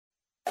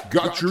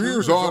Got Your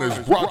Ears On is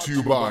brought to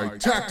you by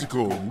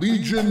Tactical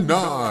Legion 9.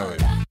 All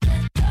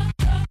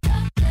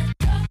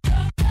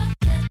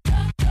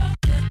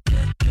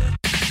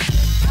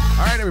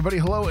right, everybody,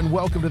 hello and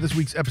welcome to this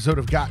week's episode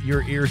of Got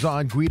Your Ears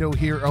On. Guido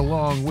here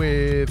along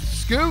with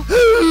Scoop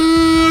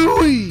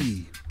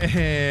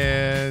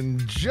and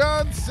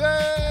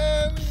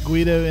Johnson.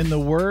 Guido, in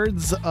the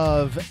words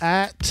of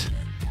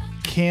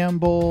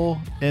 @Campbell,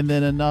 and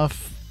then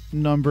enough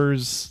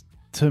numbers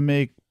to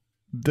make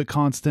the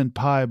constant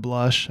pie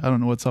blush. I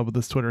don't know what's up with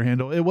this Twitter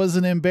handle. It was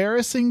an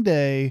embarrassing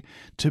day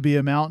to be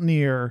a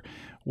Mountaineer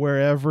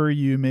wherever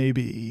you may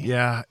be.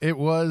 Yeah, it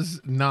was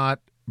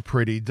not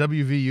pretty.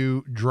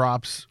 WVU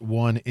drops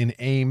one in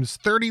Ames,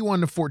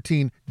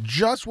 31-14.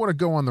 Just want to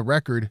go on the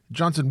record,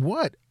 Johnson.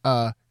 What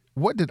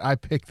did I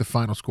pick the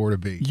final score to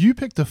be? You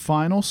picked the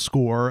final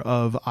score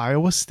of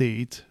Iowa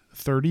State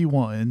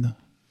 31,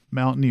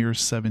 Mountaineers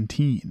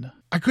 17.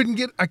 I couldn't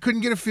get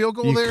a field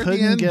goal there at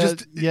the end.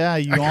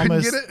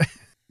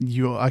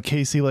 A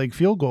Casey Lake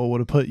field goal would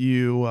have put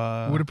you.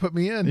 Would have put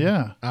me in.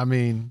 Yeah. I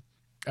mean,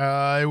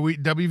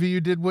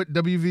 WVU did what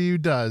WVU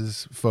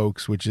does,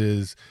 folks, which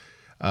is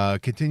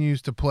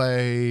continues to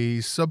play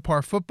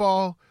subpar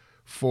football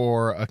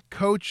for a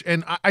coach.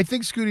 And I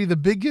think, Scooty, the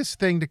biggest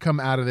thing to come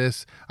out of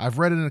this, I've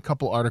read it in a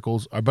couple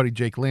articles. Our buddy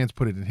Jake Lance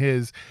put it in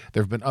his.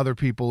 There have been other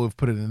people who've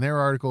put it in their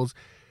articles.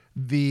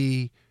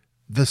 The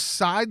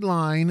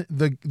sideline,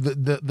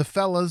 the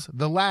fellas,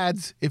 the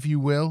lads, if you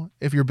will,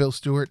 if you're Bill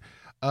Stewart,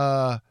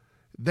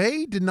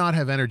 they did not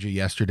have energy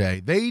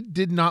yesterday. They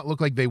did not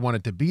look like they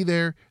wanted to be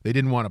there. They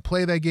didn't want to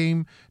play that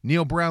game.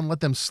 Neil Brown let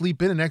them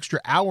sleep in an extra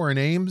hour in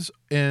Ames,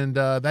 and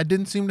that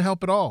didn't seem to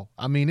help at all.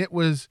 I mean, it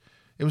was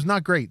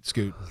not great,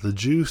 Scoot. The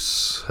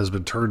juice has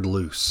been turned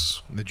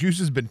loose. The juice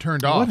has been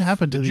turned off. What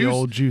happened to the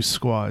old juice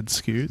squad,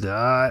 Scoot?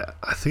 I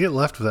think it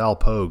left with Al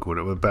Pogue when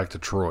it went back to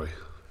Troy.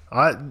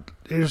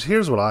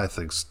 Here's what I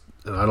think,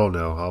 and I don't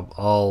know.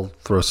 I'll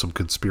throw some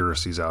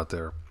conspiracies out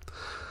there.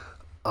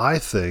 I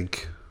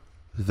think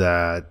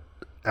that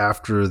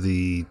after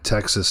the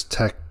Texas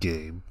Tech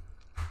game,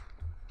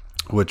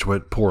 which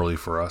went poorly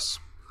for us,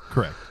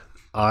 correct.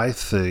 I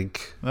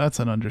think that's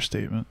an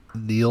understatement.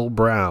 Neil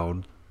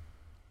Brown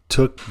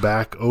took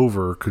back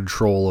over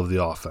control of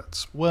the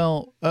offense.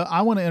 Well,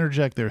 I want to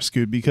interject there,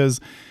 Scoot,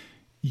 because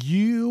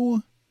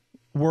you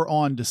were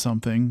on to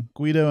something.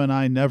 Guido and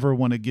I never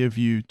want to give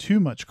you too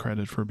much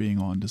credit for being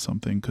on to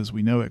something because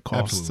we know it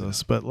costs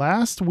us. But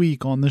last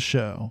week on the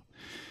show,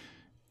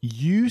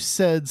 you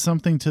said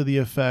something to the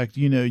effect,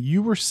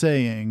 you were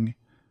saying,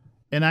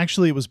 and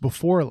actually it was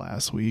before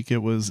last week,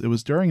 it was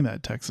during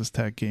that Texas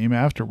Tech game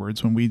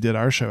afterwards when we did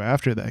our show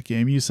after that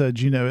game, you said,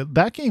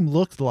 that game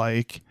looked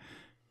like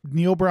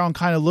Neil Brown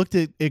kind of looked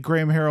at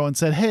Graham Harrell and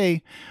said,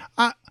 hey,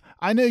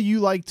 I know you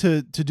like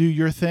to do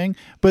your thing,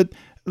 but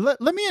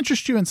let me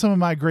interest you in some of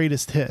my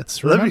greatest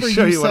hits. Remember, let me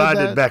show you what I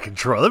did back in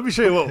Troy. Let me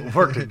show you what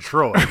worked in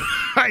Troy.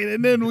 Right,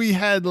 and then we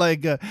had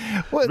remember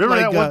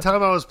that one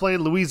time I was playing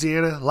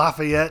Louisiana,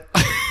 Lafayette?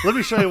 Let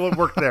me show you what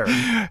worked there.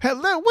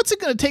 What's it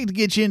going to take to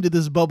get you into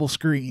this bubble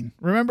screen?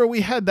 Remember,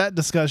 we had that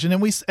discussion,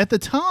 and at the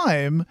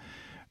time,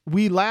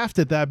 we laughed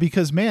at that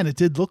because, man, it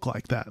did look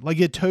like that. Like,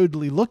 it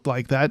totally looked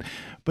like that,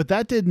 but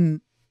that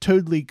didn't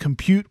totally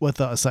compute with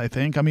us, I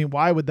think. I mean,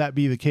 why would that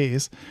be the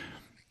case?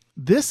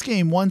 This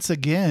game, once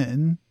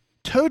again,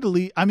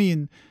 totally, I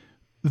mean,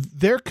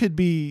 there could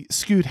be,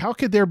 Scoot, how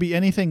could there be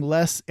anything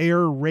less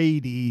air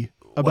raidy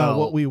about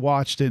what we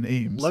watched in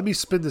Ames? Let me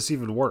spin this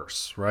even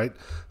worse, right?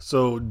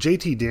 So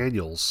JT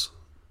Daniels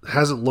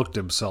hasn't looked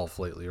himself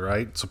lately,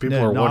 right? So people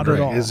are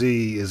wondering, is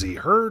he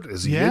hurt?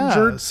 Is he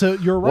injured? So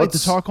you're right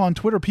to talk on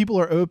Twitter. People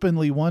are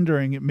openly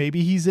wondering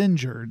maybe he's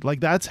injured.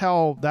 Like that's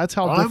how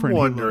different I'm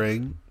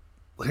wondering.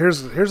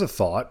 Here's a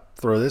thought.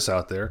 Throw this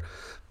out there.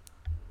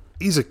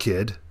 He's a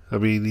kid. I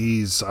mean,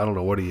 I don't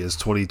know what he is,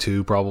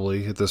 22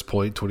 probably at this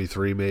point,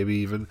 23 maybe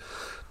even.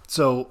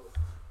 So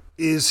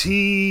is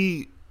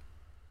his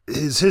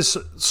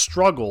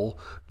struggle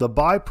the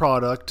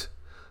byproduct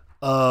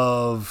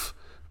of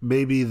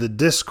maybe the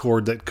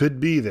discord that could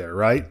be there,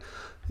 right?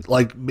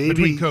 Like maybe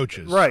between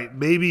coaches. Right.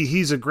 Maybe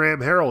he's a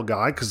Graham Harrell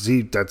guy because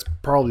that's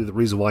probably the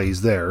reason why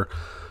he's there.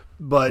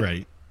 But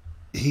right.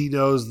 He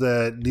knows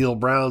that Neil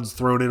Brown's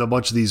thrown in a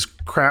bunch of these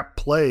crap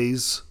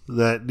plays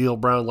that Neil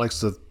Brown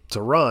likes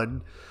to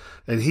run.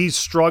 And he's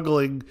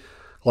struggling,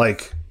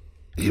 like,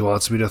 he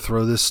wants me to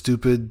throw this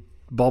stupid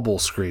bubble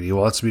screen. He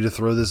wants me to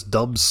throw this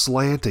dumb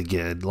slant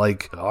again.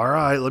 Like, all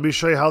right, let me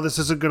show you how this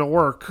isn't going to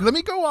work. Let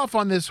me go off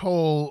on this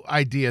whole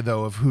idea,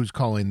 though, of who's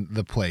calling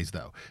the plays,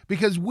 though.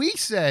 Because we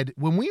said,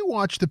 when we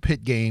watched the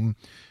Pitt game,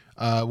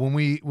 when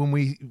we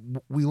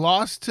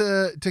lost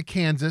to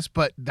Kansas,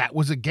 but that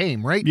was a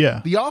game, right?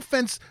 Yeah. The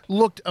offense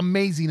looked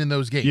amazing in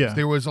those games. Yeah.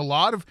 There was a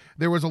lot of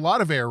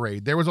air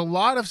raid. There was a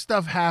lot of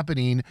stuff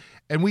happening,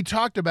 and we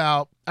talked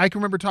about. I can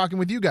remember talking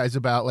with you guys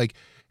about like,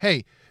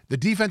 hey, the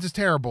defense is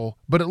terrible,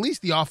 but at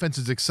least the offense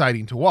is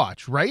exciting to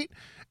watch, right?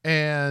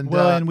 And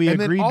and we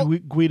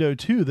agreed, Guido,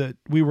 too, that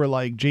we were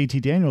like,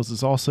 JT Daniels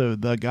is also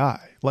the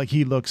guy. Like,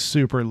 he looks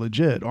super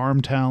legit,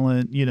 arm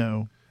talent,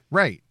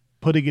 Right.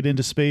 putting it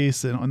into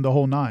space and the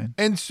whole nine.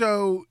 And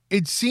so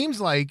it seems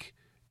like,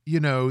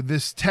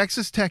 this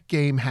Texas Tech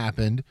game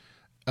happened.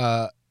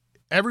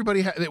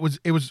 Everybody it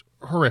was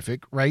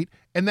horrific, right?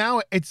 And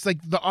now it's like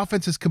the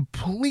offense has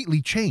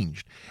completely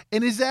changed.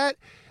 And is that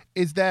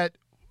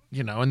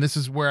and this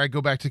is where I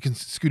go back to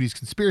Scooty's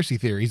conspiracy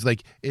theories.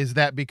 Like, is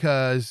that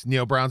because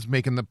Neil Brown's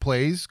making the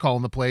plays,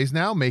 calling the plays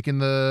now, making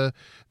Graham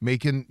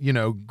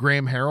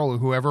Harrell or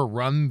whoever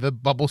run the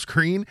bubble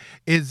screen?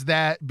 Is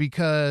that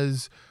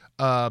because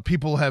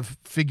people have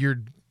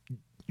figured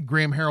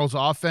Graham Harrell's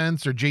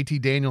offense or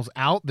JT Daniels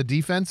out the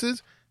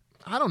defenses?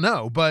 I don't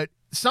know, but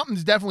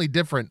something's definitely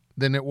different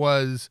than it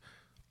was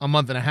a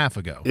month and a half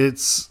ago.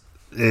 It's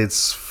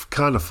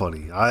kind of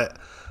funny.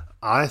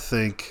 I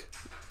think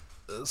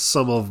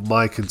some of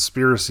my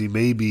conspiracy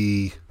may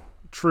be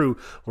true.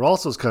 What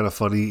also is kind of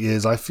funny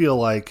is I feel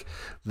like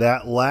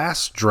that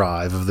last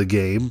drive of the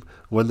game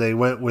when they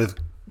went with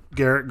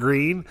Garrett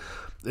Green,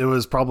 it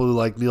was probably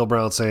like Neil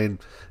Brown saying,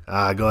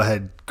 go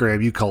ahead,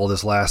 Graham, you call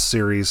this last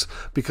series,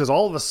 because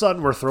all of a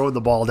sudden we're throwing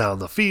the ball down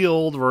the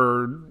field.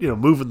 We're,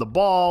 moving the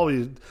ball.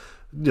 We,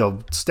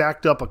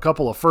 stacked up a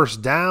couple of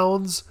first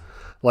downs.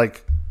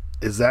 Like,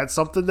 is that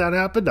something that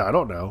happened? I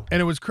don't know.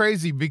 And it was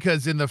crazy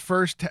because in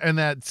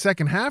that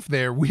second half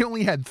there, we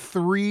only had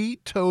 3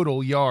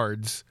 total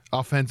yards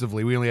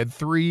offensively. We only had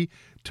 3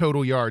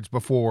 total yards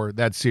before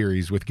that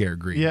series with Garrett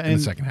Green in the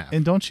second half.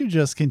 And don't you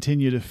just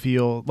continue to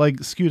feel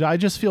like, Scoot, I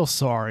just feel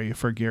sorry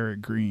for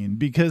Garrett Green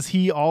because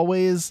he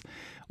always,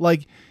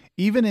 like,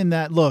 even in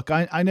that, look,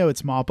 I know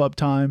it's mop-up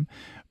time,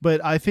 but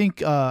I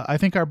think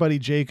our buddy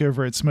Jake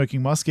over at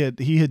Smoking Musket,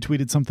 he had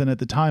tweeted something at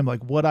the time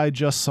like, what I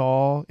just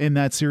saw in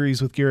that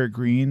series with Garrett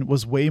Green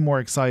was way more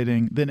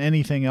exciting than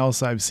anything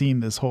else I've seen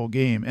this whole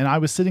game. And I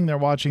was sitting there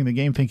watching the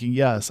game thinking,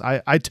 yes,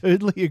 I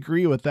totally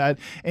agree with that.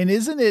 And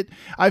isn't it,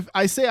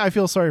 I say I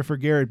feel sorry for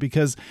Garrett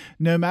because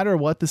no matter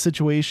what the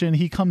situation,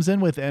 he comes in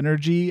with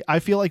energy. I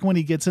feel like when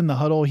he gets in the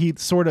huddle, he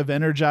sort of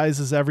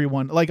energizes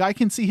everyone. Like, I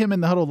can see him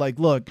in the huddle like,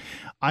 look,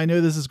 I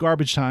know this is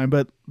garbage time,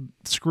 but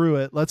screw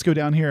it. Let's go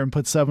down here and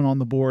put 7 on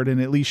the board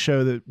and at least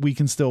show that we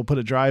can still put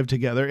a drive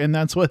together. And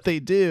that's what they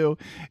do.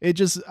 It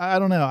just, I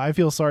don't know. I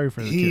feel sorry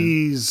for the kid.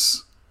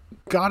 He's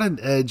got an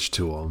edge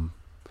to him.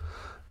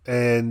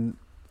 And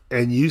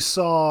you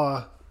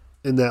saw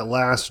in that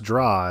last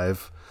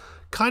drive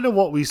kind of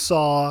what we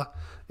saw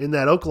in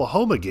that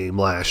Oklahoma game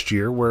last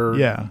year where,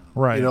 yeah,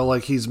 right.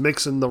 Like he's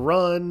mixing the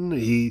run.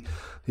 He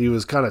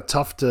was kind of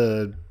tough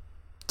to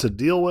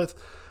deal with.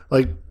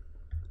 Like,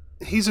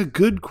 he's a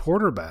good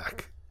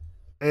quarterback.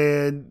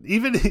 And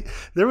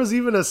there was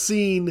even a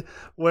scene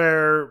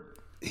where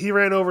he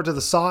ran over to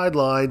the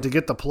sideline to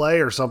get the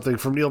play or something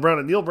from Neil Brown,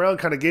 and Neil Brown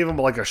kind of gave him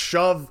like a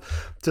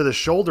shove to the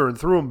shoulder and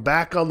threw him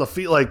back on the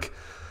field,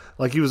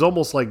 like he was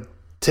almost like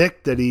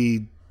ticked that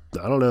he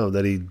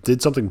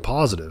did something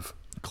positive.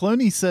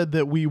 Cloney said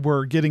that we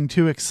were getting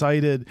too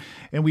excited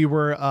and we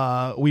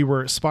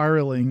were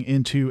spiraling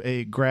into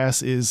a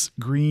grass is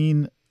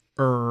greener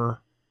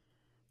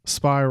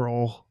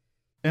spiral.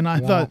 And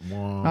I thought,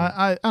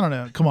 I don't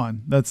know. Come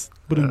on, that's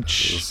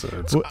it's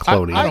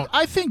Cloney.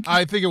 I think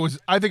it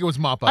was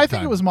mop up. I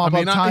think it was mop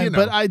up time.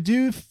 But I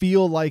do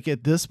feel like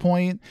at this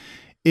point,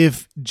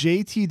 if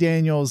JT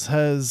Daniels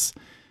has,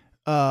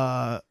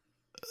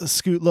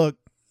 Scoot, look,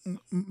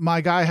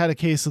 my guy had a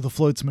case of the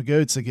floats my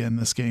goats again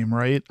this game,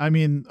 right? I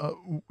mean,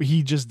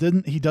 he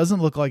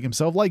doesn't look like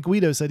himself. Like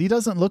Guido said, he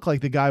doesn't look like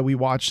the guy we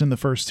watched in the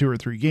first 2 or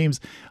 3 games.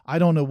 I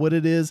don't know what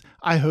it is.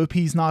 I hope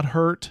he's not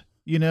hurt.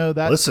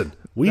 Listen,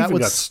 we even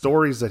got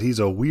stories that he's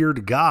a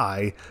weird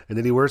guy and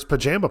that he wears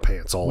pajama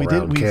pants around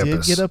campus. We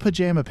did get a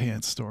pajama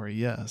pants story,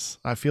 yes.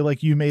 I feel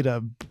like you made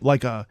a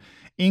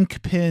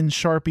ink pen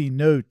Sharpie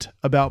note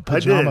about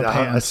pajama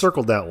pants. I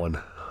circled that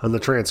one on the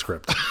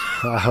transcript.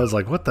 I was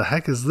like, what the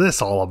heck is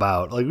this all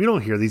about? Like, we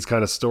don't hear these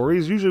kind of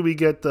stories. Usually we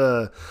get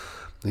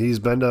he's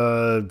been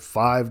to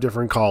 5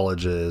 different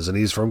colleges and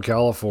he's from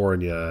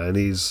California and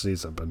he's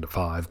been to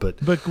 5,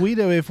 but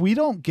Guido, if we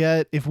don't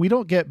get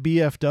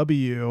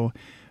BFW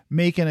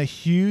making a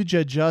huge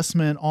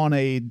adjustment on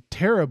a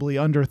terribly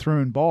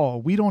underthrown ball,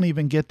 we don't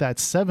even get that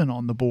 7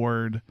 on the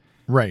board.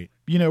 Right.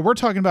 We're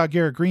talking about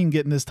Garrett Green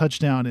getting this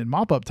touchdown in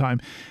mop-up time.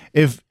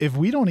 If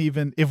we don't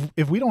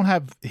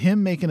have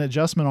him make an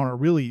adjustment on a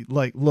really,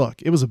 like,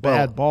 look, it was a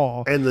bad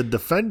ball. And the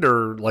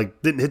defender,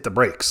 like, didn't hit the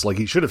brakes. Like,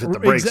 he should have hit the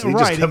brakes.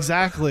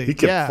 Exactly. He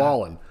kept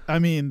falling. I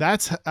mean,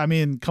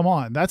 come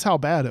on. That's how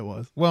bad it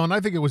was. Well, and I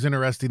think it was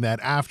interesting that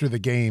after the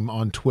game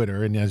on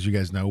Twitter, and as you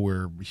guys know,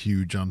 we're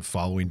huge on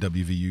following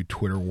WVU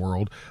Twitter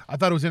world. I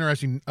thought it was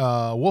interesting.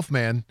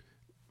 Wolfman,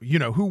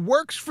 who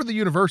works for the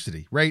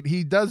university, right?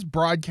 He does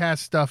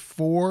broadcast stuff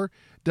for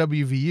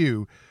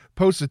WVU,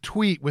 posts a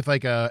tweet with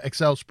like a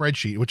Excel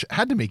spreadsheet, which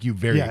had to make you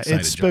very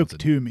excited. It spoke Johnson.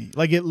 to me.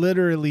 Like, it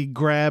literally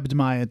grabbed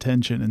my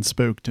attention and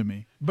spoke to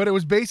me. But it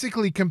was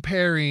basically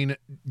comparing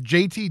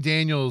JT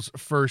Daniels'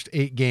 first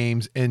 8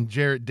 games and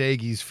Jarrett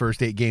Daigie's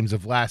first 8 games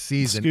of last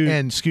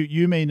season. Scoot,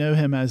 you may know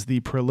him as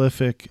the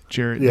prolific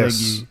Jarrett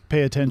Daigie.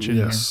 Pay attention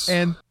here.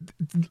 And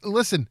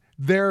listen,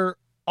 they're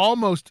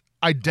almost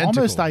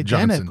identical. Almost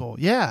identical.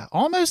 Johnson. Yeah.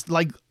 Almost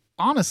like,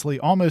 honestly,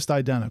 almost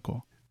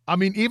identical. I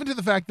mean, even to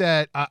the fact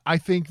that I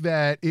think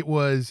that it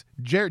was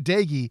Jarret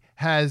Doege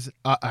has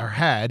or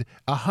had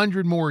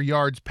 100 more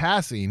yards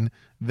passing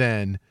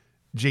than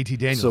JT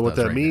Daniels. So what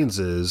that right means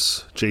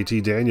is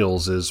JT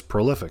Daniels is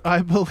prolific.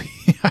 I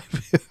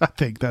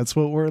think that's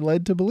what we're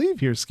led to believe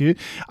here, Scoot.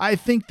 I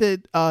think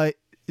that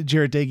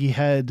Jarret Doege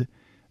had,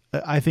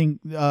 I think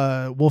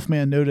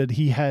Wolfman noted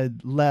he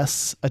had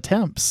less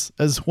attempts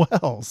as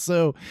well.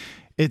 So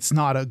it's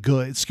not a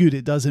good, Scoot,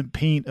 it doesn't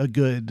paint a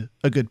good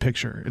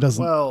picture. It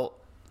doesn't. Well,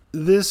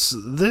 this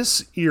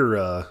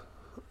era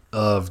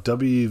of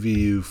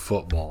WVU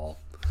football,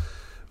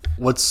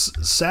 what's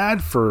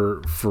sad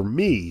for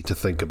me to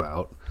think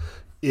about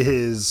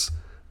is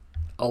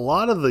a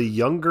lot of the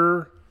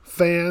younger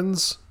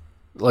fans,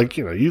 like,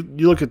 you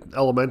look at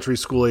elementary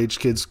school age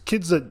kids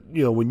that,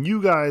 when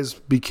you guys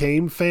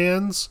became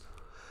fans,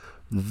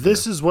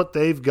 this is what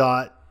they've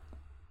got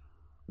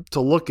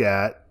to look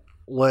at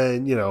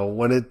when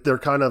they're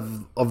kind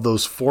of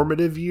those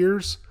formative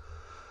years.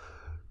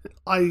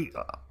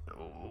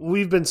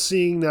 We've been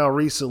seeing now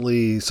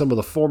recently some of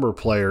the former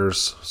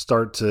players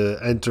start to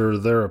enter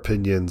their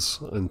opinions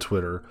on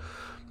Twitter.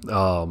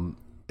 And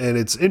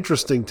it's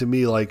interesting to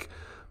me, like,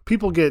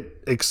 people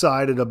get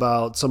excited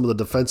about some of the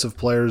defensive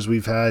players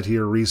we've had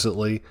here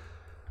recently.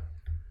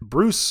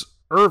 Bruce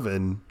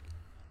Irvin,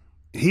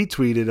 he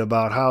tweeted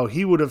about how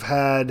he would have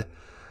had,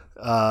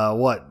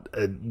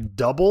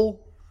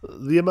 double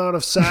the amount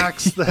of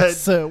sacks that...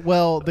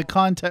 the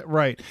context,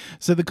 right.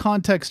 So the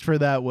context for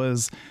that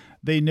was...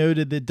 They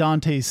noted that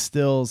Dante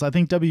Stills, I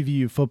think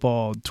WVU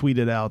Football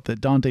tweeted out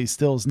that Dante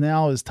Stills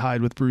now is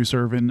tied with Bruce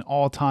Irvin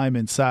all time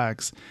in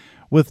sacks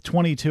with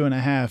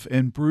 22.5.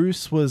 And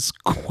Bruce was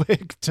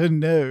quick to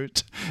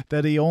note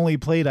that he only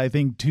played, I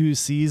think, 2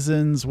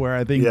 seasons, where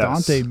I think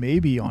Dante may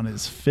be on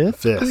his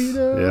fifth.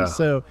 Yeah.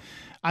 So,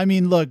 I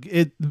mean, look,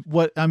 so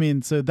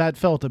that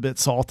felt a bit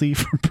salty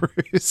for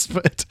Bruce,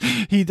 but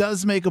he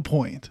does make a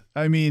point.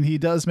 I mean, he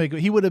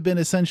would have been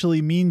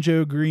essentially Mean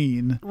Joe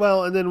Green.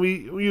 Well, and then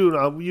you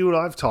and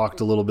I've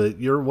talked a little bit.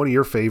 One of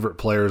your favorite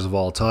players of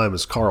all time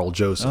is Carl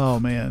Joseph. Oh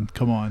man,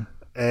 come on.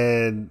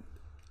 And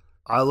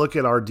I look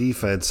at our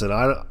defense and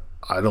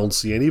I don't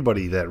see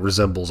anybody that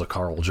resembles a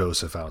Carl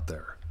Joseph out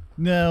there.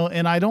 No,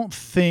 and I don't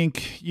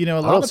think, a lot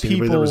of people... I don't see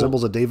anybody that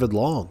resembles a David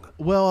Long.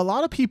 Well, a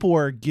lot of people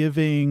are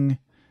giving...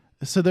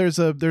 So there's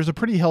a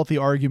pretty healthy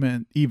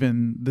argument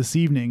even this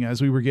evening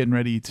as we were getting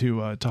ready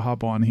to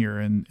hop on here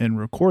and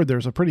record.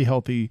 There's a pretty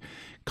healthy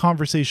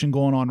conversation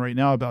going on right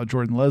now about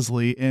Jordan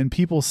Leslie, and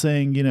people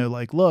saying,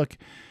 look,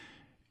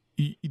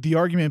 the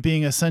argument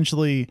being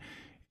essentially,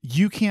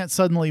 you can't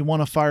suddenly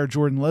want to fire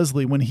Jordan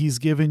Leslie when he's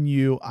given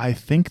you, I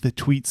think the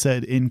tweet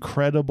said,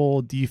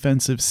 incredible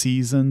defensive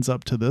seasons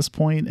up to this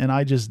point, and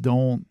I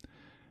don't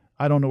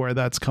know where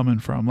that's coming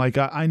from. Like,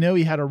 I know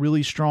he had a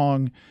really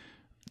strong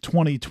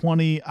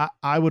 2020.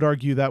 I would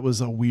argue that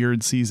was a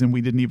weird season.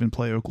 We didn't even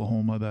play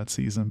Oklahoma that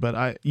season, but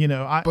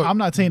I'm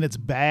not saying it's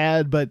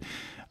bad, but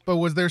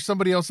was there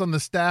somebody else on the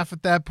staff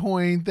at that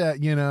point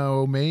that,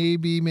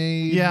 maybe?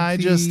 Yeah, I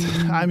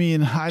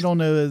don't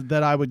know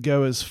that I would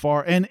go as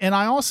far. And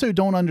I also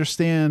don't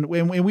understand,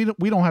 and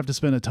we don't have to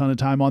spend a ton of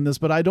time on this,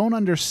 but I don't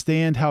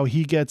understand how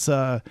he gets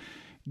a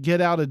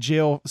get out of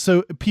jail.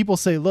 So people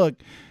say, look,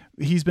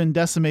 he's been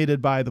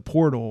decimated by the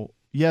portal.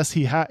 Yes,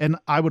 he had, and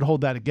I would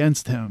hold that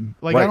against him.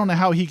 Like, right. I don't know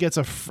how he gets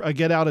a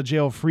get out of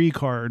jail free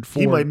card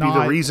for. He might be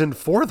the reason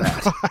for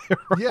that.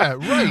 Right. Yeah,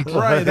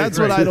 right. That's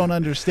what I don't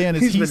understand.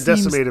 Is he's been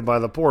decimated by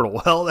the portal.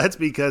 Well, that's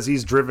because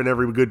he's driven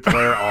every good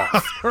player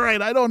off.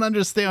 Right. I don't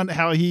understand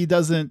how he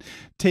doesn't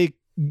take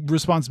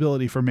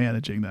responsibility for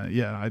managing that.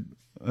 Yeah,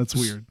 that's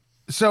weird.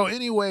 So,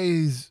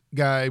 anyways,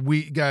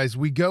 we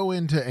go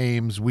into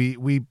Ames.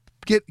 We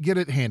get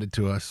it handed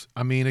to us.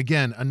 I mean,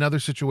 again, another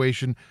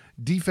situation.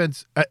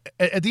 Defense,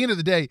 at the end of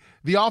the day,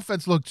 the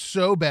offense looked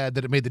so bad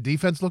that it made the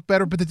defense look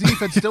better, but the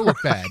defense still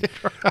looked bad.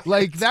 Right.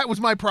 Like, that was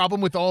my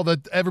problem with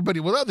everybody.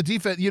 Well, the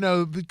defense,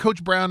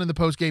 Coach Brown in the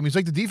post game, he's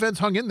like, the defense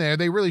hung in there.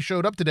 They really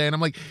showed up today. And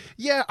I'm like,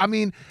 yeah, I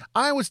mean,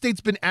 Iowa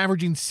State's been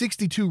averaging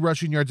 62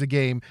 rushing yards a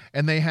game,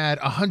 and they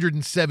had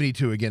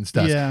 172 against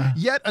us. Yeah.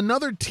 Yet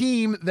another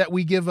team that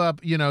we give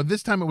up,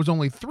 this time it was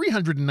only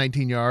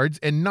 319 yards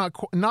and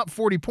not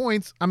 40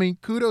 points. I mean,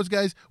 kudos,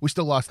 guys. We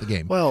still lost the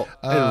game. Well,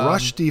 and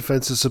rush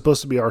defense is supposed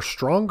to be our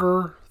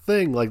stronger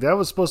thing. Like, that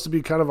was supposed to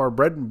be kind of our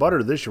bread and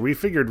butter this year. We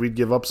figured we'd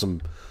give up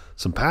some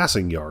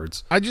passing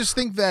yards. I just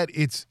think that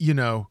it's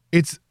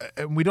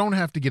we don't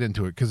have to get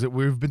into it because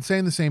we've been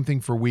saying the same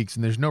thing for weeks,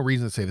 and there's no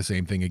reason to say the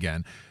same thing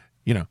again.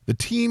 The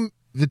team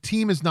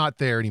is not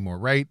there anymore,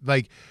 right?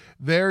 Like,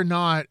 they're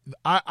not.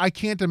 I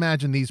can't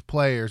imagine these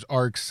players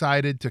are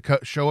excited to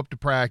show up to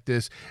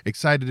practice,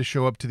 excited to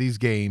show up to these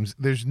games.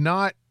 The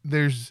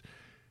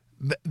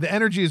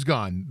energy is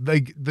gone.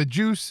 Like, the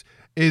juice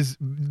is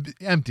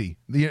empty.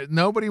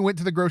 Nobody went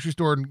to the grocery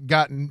store and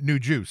got new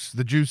juice.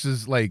 The juice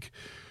is like,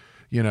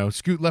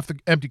 Scoot left the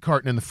empty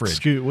carton in the fridge.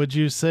 Scoot, would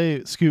you say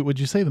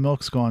the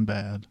milk's gone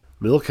bad?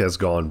 Milk has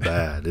gone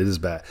bad. It is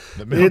bad.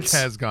 The milk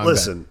has gone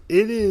Listen,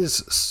 it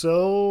is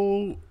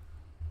so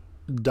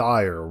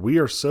dire. We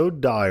are so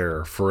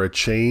dire for a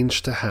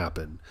change to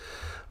happen.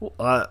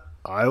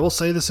 I will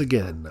say this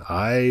again.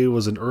 I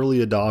was an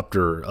early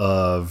adopter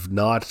of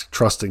not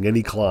trusting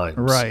any climbs.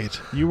 Right.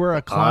 You were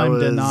a climb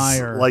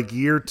denier. Like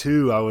year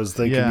 2, I was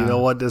thinking, you know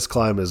what? This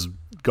climb is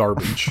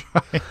garbage.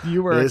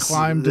 You were a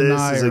climb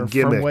denier is a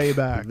gimmick. from way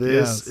back.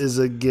 This is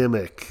a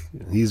gimmick.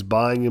 He's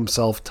buying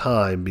himself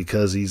time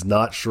because he's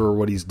not sure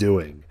what he's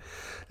doing.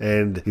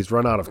 And he's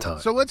run out of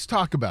time. So let's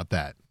talk about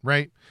that,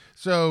 right?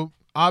 So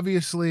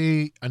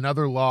obviously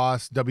another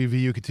loss,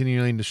 WVU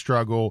continuing to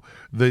struggle.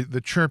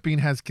 The chirping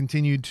has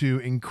continued to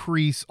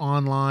increase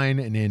online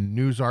and in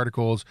news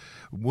articles.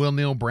 Will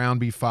Neal Brown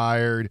be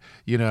fired?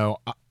 You know,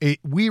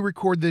 we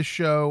record this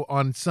show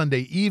on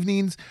Sunday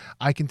evenings.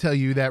 I can tell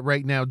you that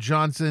right now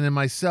Johnson and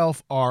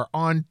myself are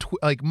on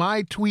like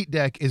my tweet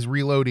deck is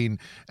reloading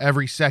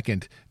every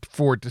second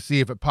for it to see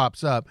if it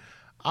pops up.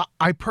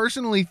 I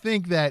personally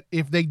think that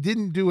if they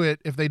don't do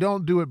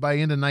it by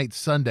end of night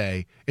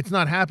Sunday, it's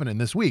not happening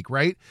this week,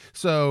 right?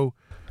 So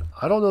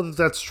I don't know that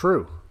that's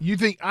true. You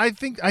think? I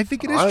think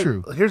it is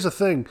true. Here's the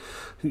thing: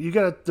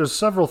 there's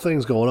several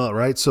things going on,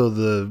 right? So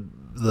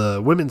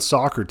the women's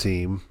soccer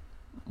team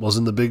was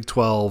in the Big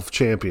 12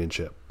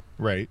 championship,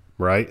 right?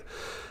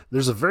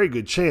 There's a very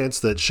good chance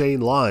that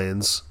Shane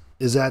Lyons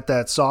is at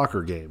that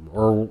soccer game,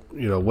 or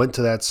went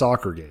to that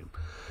soccer game.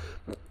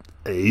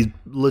 He's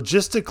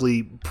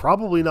logistically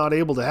probably not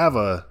able to have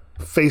a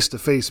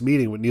face-to-face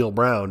meeting with Neal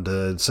Brown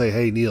to say,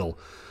 hey, Neal,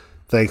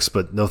 thanks,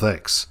 but no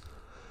thanks.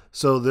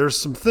 So there's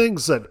some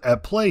things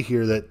at play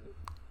here that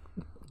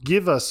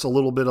give us a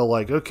little bit of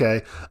like,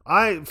 okay,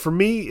 for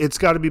me, it's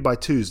got to be by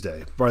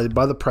Tuesday, by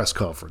the press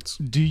conference.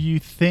 Do you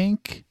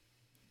think,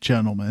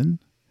 gentlemen,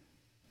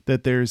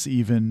 that there's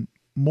even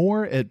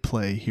more at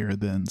play here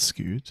than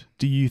Scoot?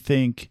 Do you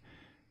think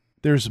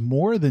there's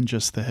more than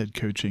just the head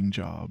coaching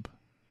job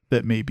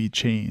that may be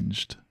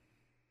changed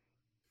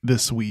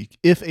this week,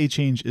 if a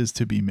change is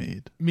to be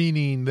made?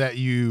 Meaning that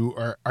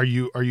are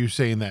you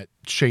saying that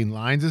Shane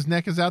Lyons'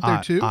 neck is out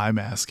there too? I'm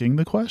asking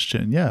the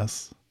question.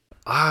 Yes.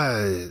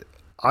 I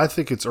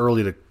think it's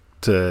early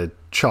to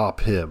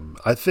chop him.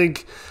 I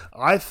think.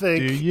 Do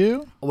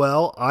you?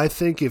 Well, I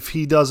think if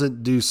he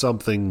doesn't do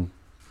something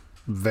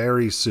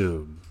very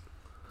soon,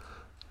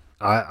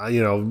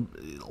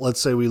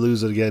 let's say we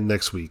lose it again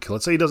next week.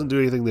 Let's say he doesn't do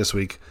anything this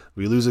week.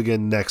 We lose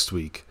again next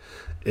week.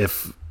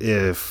 If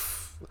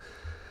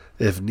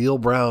Neal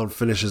Brown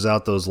finishes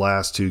out those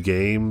last 2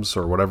 games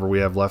or whatever we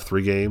have left,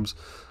 3 games,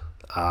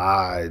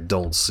 I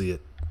don't see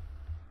it.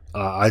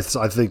 I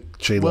think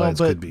Shane Lyons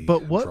could be.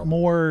 But what trouble.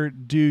 more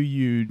do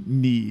you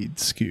need,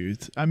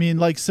 Scoot? I mean,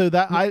 like, so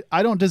that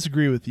I don't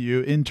disagree with you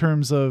in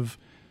terms of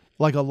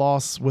like a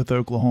loss with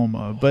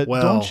Oklahoma, but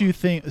don't you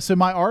think? So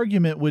my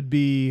argument would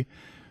be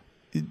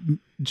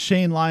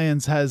Shane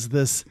Lyons has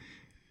this.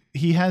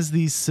 He has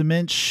these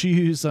cement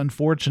shoes,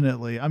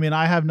 unfortunately. I mean,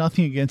 I have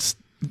nothing against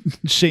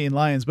Shane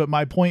Lyons, but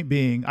my point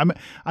being,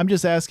 I'm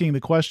just asking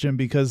the question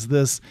because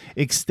this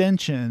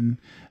extension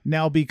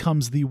now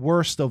becomes the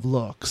worst of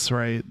looks,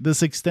 right?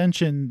 This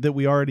extension that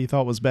we already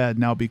thought was bad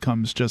now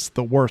becomes just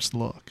the worst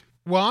look.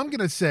 Well, I'm going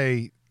to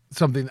say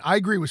something. I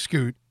agree with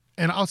Scoot.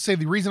 And I'll say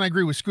the reason I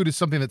agree with Scoot is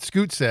something that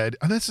Scoot said.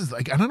 And this is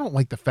like, and I don't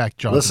like the fact,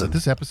 Jonathan, that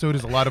this episode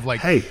is a lot of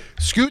like, hey,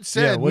 Scoot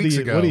said weeks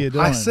ago. What are you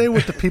doing? I say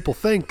what the people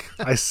think.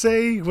 I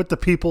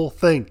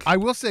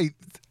will say,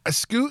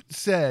 Scoot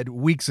said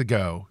weeks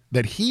ago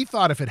that he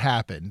thought if it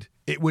happened,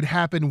 it would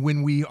happen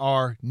when we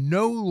are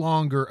no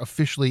longer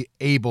officially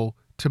able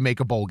to make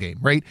a bowl game,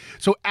 right?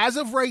 So as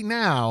of right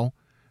now,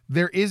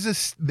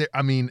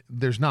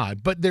 there's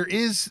not, but there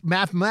is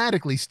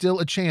mathematically still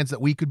a chance that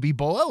we could be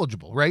bowl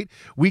eligible, right?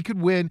 We could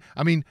win.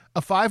 I mean,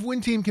 a 5-win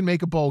team can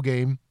make a bowl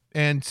game,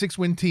 and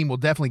 6-win team will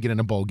definitely get in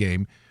a bowl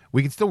game.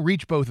 We can still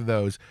reach both of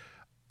those.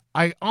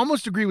 I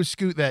almost agree with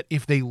Scoot that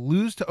if they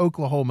lose to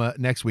Oklahoma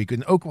next week,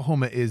 and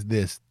Oklahoma is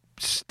this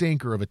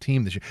stinker of a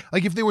team this year.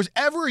 Like if there was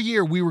ever a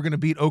year we were going to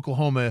beat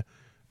Oklahoma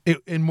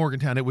in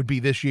Morgantown, it would be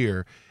this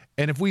year.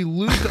 And if we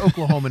lose to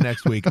Oklahoma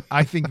next week,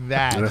 I think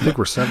that. And I think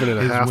we're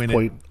 7.5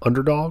 point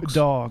underdogs.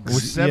 We're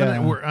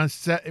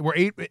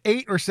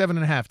 8 or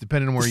 7.5,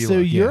 depending on where you look.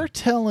 So you're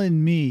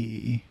telling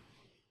me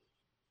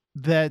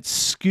that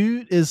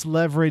Scoot is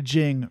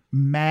leveraging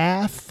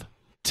math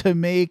to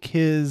make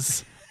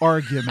his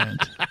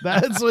argument.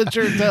 That's what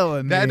you're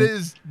telling me. That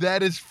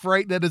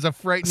is a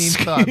frightening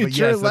thought. But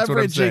yes, that's what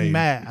I'm saying. Leveraging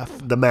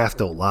math. The math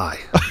don't lie.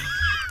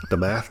 The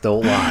math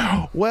don't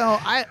lie.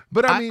 Well,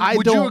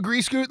 would you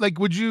agree, Scoot? Like,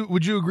 would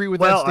you agree with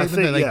that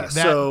statement? I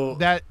think,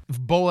 that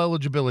bowl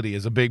eligibility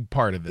is a big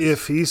part of this.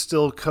 If he's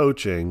still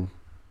coaching,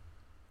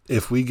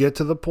 if we get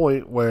to the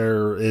point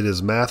where it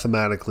is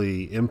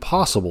mathematically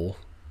impossible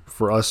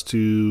for us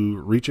to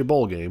reach a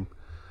bowl game,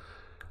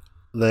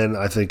 then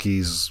I think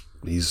he's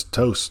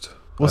toast.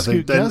 Well, I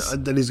think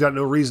then he's got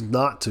no reason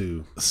not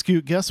to.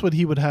 Scoot, guess what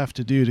he would have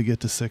to do to get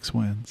to 6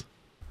 wins?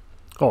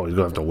 Oh, he's going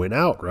to have to win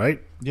out, right?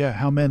 Yeah,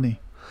 how many?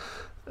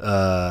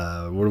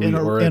 In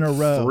a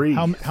row. Three.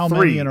 How Three.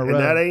 many in a row?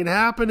 And that ain't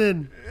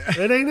happening.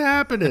 It ain't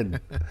happening.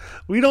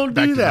 We don't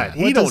do that.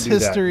 He What don't does do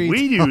history that.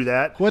 We do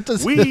that. What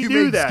does we history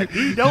do that?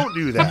 He don't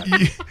do that.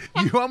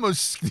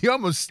 You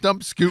almost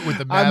stumped Scoot with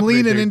the math. I'm right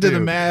leaning there, into too.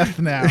 the math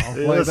now. Like,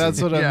 Listen,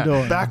 that's what yeah. I'm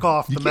doing. Back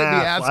off You the can't be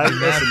math. asking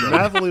math, Listen, though.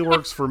 math only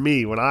works for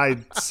me when I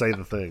say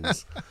the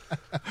things.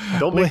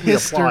 Don't Well, make me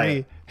apply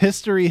it.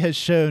 history has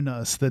shown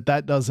us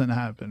that doesn't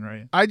happen,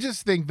 right? I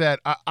just think that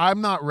I'm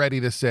not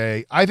ready to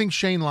say. I think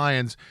Shane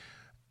Lyons.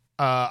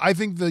 I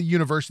think the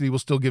university will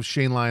still give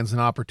Shane Lyons an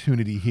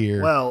opportunity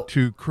here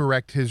to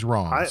correct his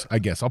wrongs. I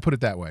guess I'll put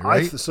it that way,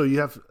 right?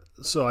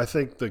 So I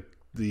think the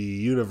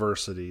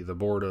university, the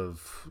board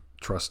of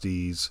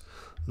trustees,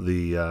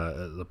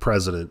 the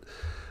president,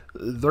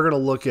 they're going to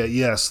look at,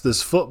 yes,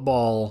 this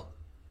football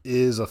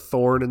is a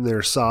thorn in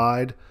their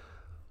side,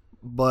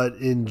 but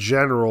in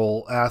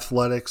general,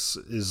 athletics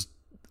is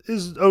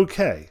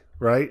okay,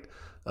 right?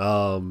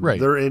 Right.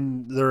 They're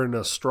in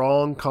a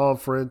strong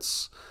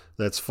conference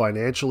that's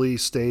financially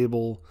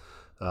stable.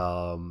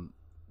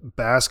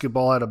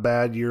 Basketball had a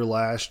bad year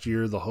last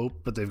year.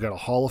 But they've got a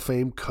Hall of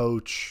Fame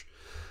coach.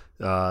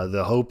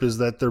 The hope is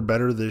that they're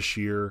better this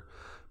year.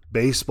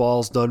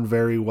 Baseball's done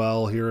very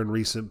well here in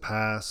recent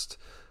past.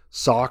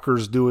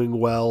 Soccer's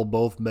doing well,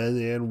 both men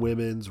and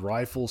women's.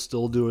 Rifle's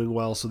still doing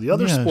well. So the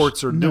other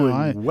sports are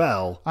doing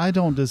well. I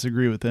don't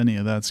disagree with any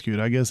of that, Scoot.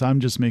 I guess I'm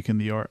just making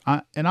the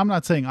and I'm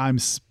not saying I'm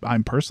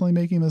personally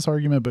making this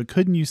argument, but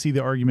couldn't you see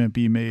the argument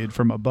be made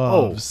from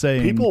above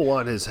saying people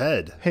want his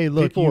head? Hey,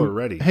 look, people are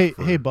ready.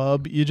 Hey,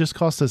 bub, you just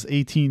cost us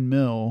 $18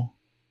 million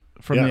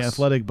from the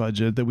athletic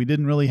budget that we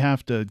didn't really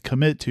have to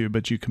commit to,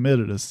 but you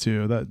committed us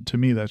to. That to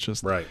me, that's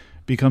just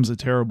becomes a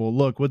terrible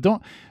look.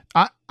 Well,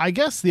 I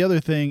guess the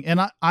other thing,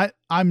 and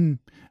I'm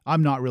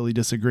not really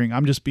disagreeing.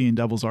 I'm just being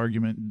devil's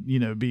advocate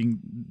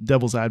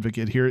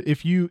here.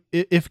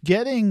 If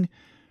getting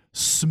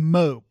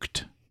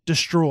smoked,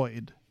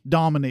 destroyed,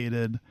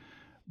 dominated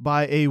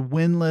by a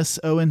winless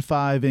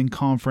 0-5 in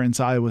conference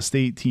Iowa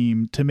State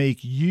team to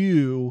make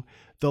you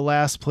the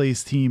last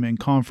place team in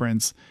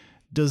conference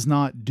does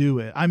not do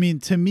it. I mean,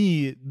 to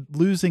me,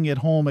 losing at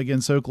home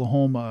against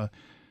Oklahoma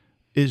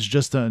is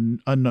just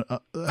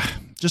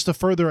just a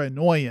further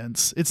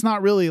annoyance. It's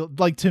not really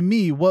like, to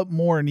me, what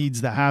more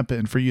needs to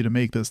happen for you to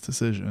make this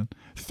decision?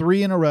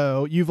 3 in a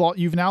row.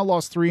 You've now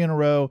lost 3 in a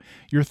row.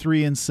 You're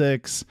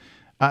 3-6.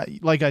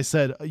 Like I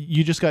said,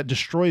 you just got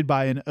destroyed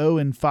by an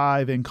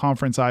 0-5 in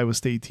conference Iowa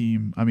State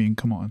team. I mean,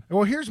 come on.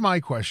 Well, here's my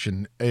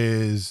question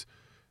is,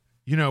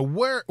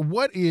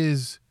 what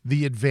is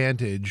the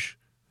advantage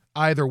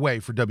either way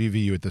for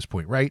WVU at this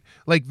point, right?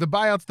 Like, the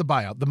buyout's the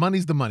buyout. The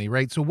money's the money,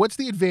 right? So what's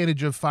the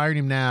advantage of firing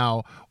him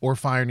now or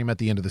firing him at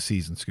the end of the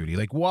season, Scooty?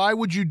 Like, why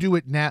would you do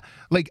it now?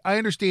 Like, I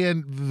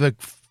understand the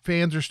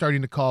fans are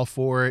starting to call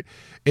for it.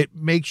 It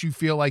makes you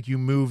feel like you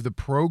move the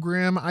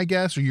program, I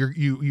guess, or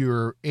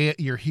you're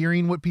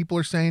hearing what people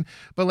are saying.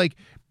 But, like,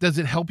 does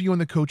it help you in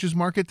the coaches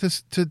market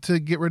to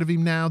get rid of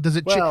him now? Does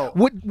it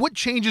what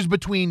changes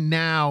between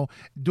now,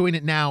 doing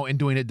it now, and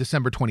doing it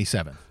December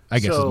 27th? I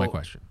guess is my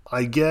question.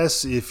 I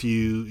guess if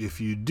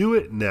you do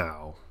it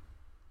now,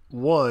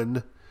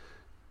 one,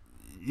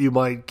 you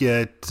might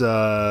get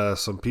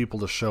some people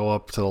to show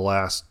up to the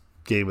last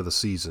game of the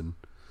season.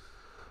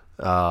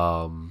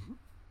 So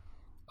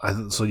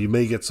you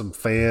may get some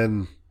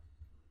fan,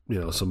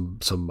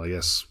 some I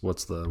guess,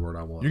 what's the word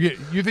I want?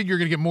 You think you're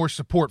going to get more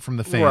support from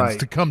the fans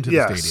to come to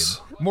the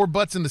stadium, more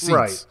butts in the seats,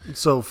 right?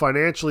 So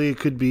financially, it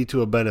could be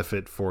to a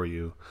benefit for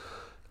you.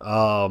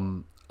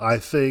 I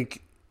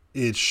think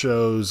it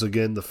shows,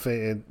 again, the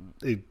fan.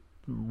 It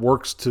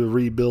works to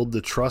rebuild the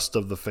trust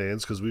of the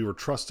fans, because we were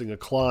trusting a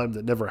climb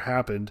that never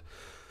happened.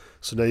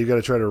 So now you got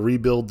to try to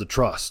rebuild the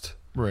trust,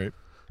 right?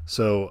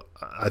 So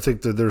I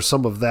think that there's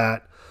some of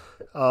that.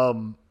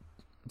 From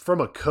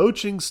a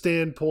coaching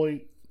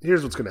standpoint,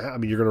 here's what's going to happen. I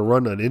mean, you're going to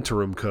run an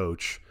interim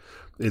coach.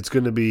 It's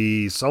going to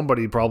be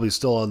somebody probably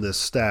still on this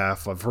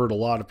staff. I've heard a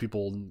lot of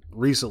people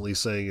recently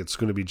saying it's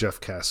going to be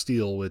Jeff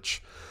Castile,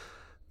 which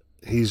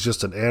he's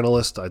just an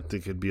analyst. I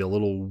think it'd be a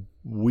little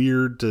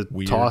weird to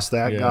toss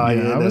that guy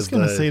in. I was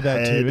going to say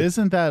that too.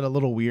 Isn't that a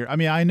little weird? I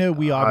mean, I know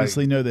we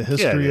obviously know the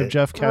history of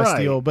Jeff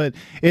Castile, but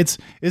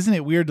isn't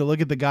it weird to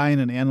look at the guy in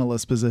an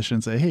analyst position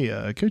and say,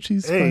 "Hey, coach,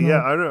 he's I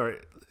know."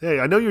 Hey,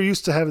 I know you're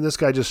used to having this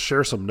guy just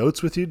share some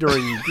notes with you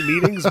during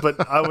meetings,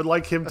 but I would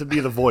like him to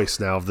be the voice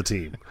now of the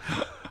team.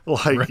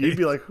 Like, you'd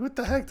be like, what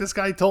the heck? This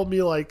guy told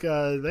me, like,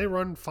 they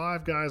run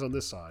 5 guys on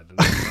this side. And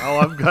now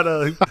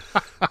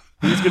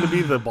he's going to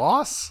be the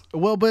boss?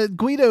 Well, but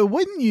Guido,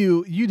 wouldn't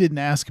you didn't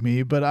ask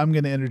me, but I'm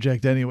going to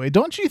interject anyway.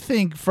 Don't you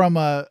think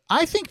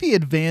I think the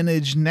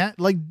advantage,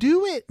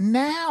 do it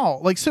now.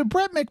 Like, so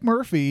Brett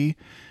McMurphy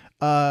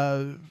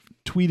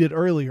tweeted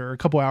earlier, a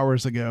couple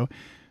hours ago,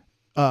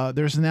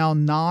 there's now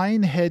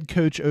 9 head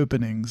coach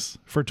openings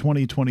for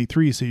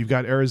 2023. So you've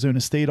got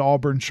Arizona State,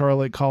 Auburn,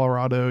 Charlotte,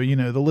 Colorado,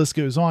 the list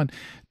goes on.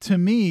 To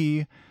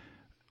me,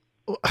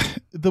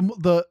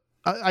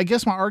 I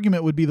guess my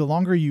argument would be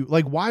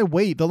why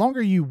wait? The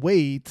longer you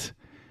wait,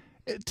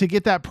 to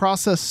get that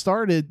process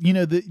started,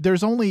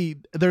 there's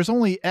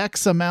only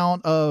X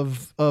amount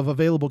of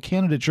available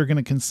candidates you're going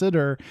to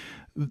consider.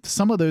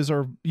 Some of those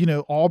are,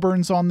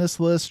 Auburn's on this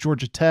list,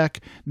 Georgia Tech,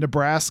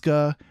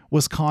 Nebraska,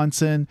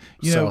 Wisconsin,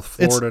 South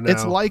Florida now.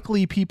 It's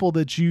likely people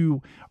that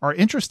you are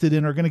interested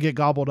in are going to get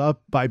gobbled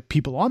up by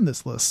people on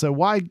this list. So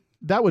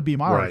that would be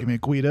my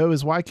argument, Guido,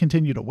 is why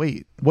continue to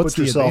wait? What's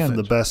Put yourself the advantage?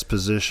 in the best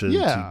position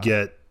to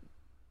get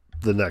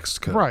the next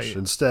coach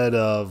instead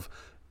of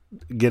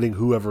getting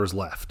whoever's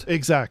left.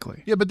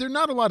 Exactly. Yeah, but there are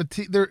not a lot of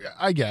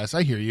I guess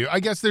I hear you. I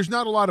guess there's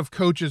not a lot of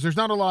coaches. There's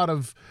not a lot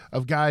of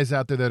guys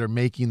out there that are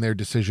making their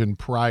decision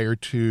prior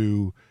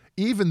to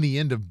even the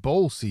end of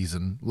bowl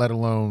season, let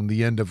alone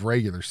the end of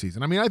regular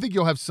season. I mean, I think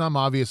you'll have some,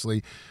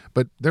 obviously,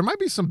 but there might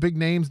be some big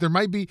names. There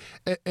might be,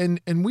 and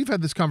we've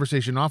had this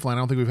conversation offline. I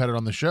don't think we've had it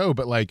on the show,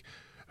 but like,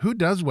 who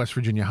does West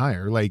Virginia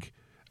hire? Like,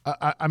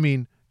 I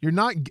mean, you're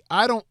not.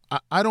 I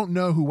don't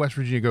know who West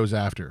Virginia goes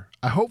after.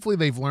 Hopefully,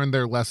 they've learned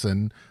their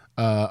lesson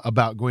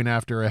about going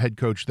after a head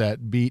coach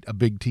that beat a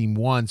big team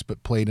once,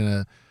 but played in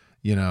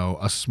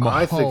a small.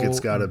 I think it's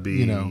got to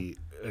be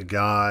a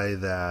guy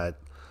that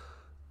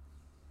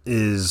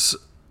is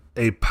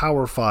a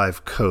Power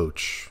 5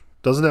 coach.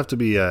 Doesn't have to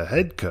be a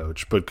head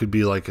coach, but could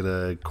be like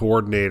a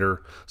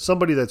coordinator,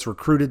 somebody that's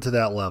recruited to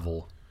that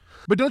level.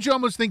 But don't you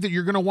almost think that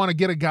you're going to want to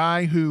get a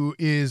guy who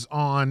is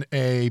on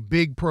a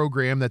big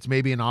program that's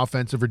maybe an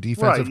offensive or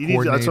defensive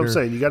coordinator? That's what I'm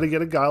saying. You got to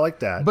get a guy like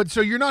that. But so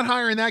you're not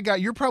hiring that guy.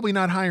 You're probably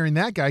not hiring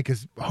that guy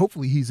because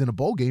hopefully he's in a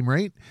bowl game,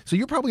 right? So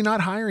you're probably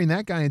not hiring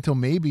that guy until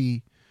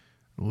maybe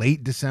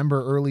late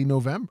December, early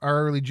November,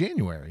 or early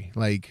January.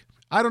 Like,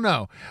 I don't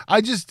know.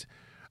 I think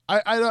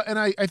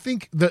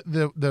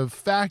the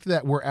fact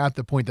that we're at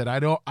the point that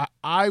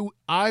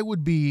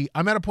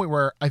I'm at a point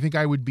where I think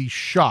I would be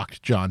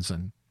shocked,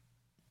 Johnson,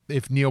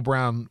 if Neil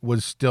Brown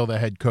was still the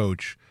head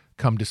coach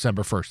come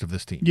December 1st of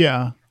this team.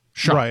 Yeah.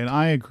 Shocked. Right,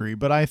 I agree.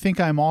 But I think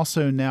I'm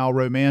also now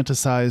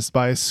romanticized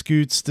by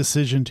Scoot's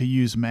decision to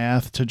use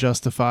math to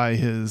justify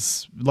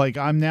his,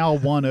 I'm now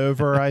won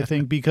over, I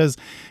think, because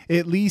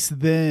at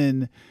least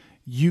then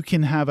you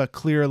can have a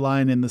clear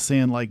line in the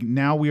sand,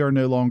 now we are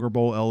no longer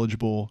bowl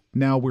eligible.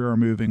 Now we are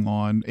moving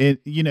on.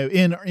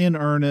 In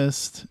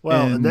earnest.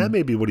 Well, and that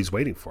may be what he's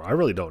waiting for. I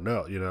really don't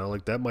know.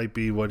 That might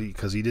be what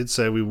because he did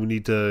say we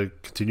need to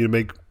continue to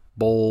make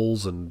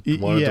bowls and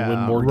wanted to win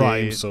more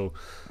games. So,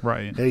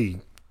 hey,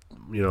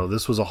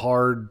 this was a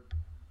hard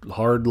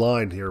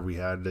line here we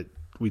had that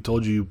we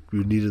told you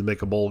needed to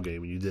make a bowl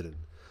game and you didn't.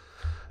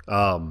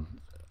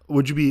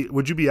 Would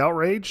you be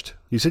outraged?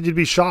 You said you'd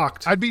be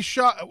shocked. I'd be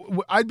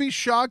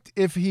shocked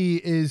if he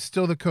is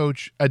still the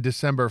coach at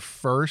December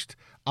 1st.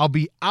 I'll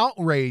be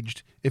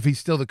outraged if he's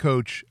still the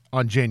coach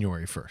on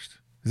January 1st.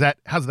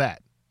 How's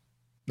that?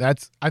 I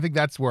think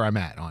that's where I'm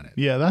at on it.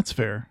 Yeah, that's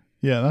fair.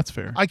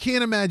 I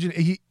can't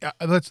imagine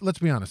let's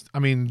be honest. I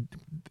mean,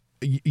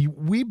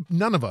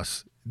 none of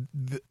us,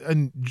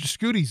 and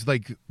Scooty's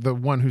like the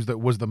one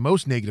was the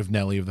most negative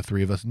Nelly of the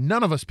three of us.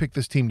 None of us picked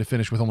this team to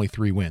finish with only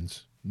 3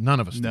 wins. None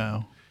of us did.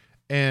 No.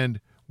 And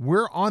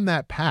we're on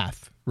that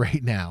path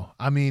right now.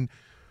 I mean,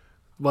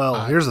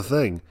 well, here's the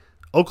thing.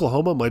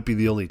 Oklahoma might be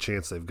the only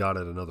chance they've got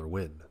at another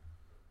win.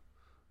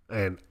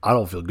 And I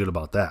don't feel good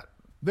about that.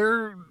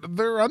 They're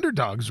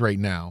underdogs right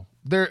now.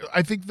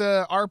 I think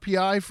the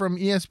RPI from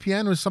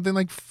ESPN was something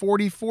like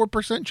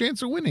 44%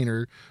 chance of winning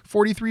or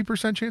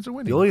 43% chance of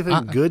winning. The only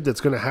thing good that's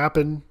going to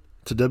happen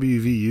to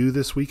WVU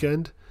this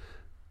weekend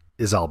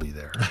is I'll be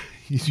there.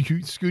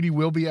 Scooty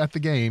will be at the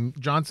game.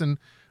 Johnson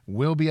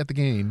will be at the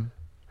game.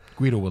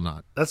 Guido will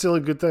not. That's the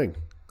only good thing.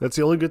 That's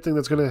the only good thing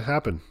that's going to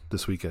happen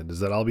this weekend is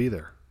that I'll be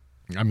there.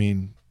 I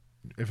mean,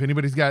 if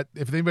anybody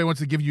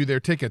wants to give you their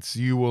tickets,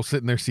 you will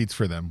sit in their seats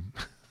for them.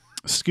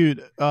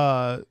 Scoot,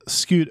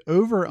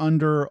 over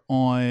under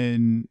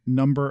on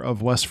number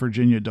of West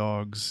Virginia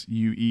dogs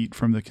you eat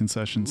from the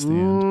concession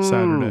stand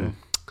Saturday.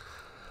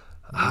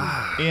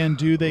 And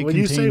do they when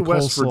contain you say coleslaw?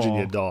 West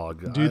Virginia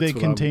dog, do they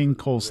contain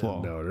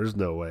coleslaw? No, there's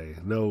no way.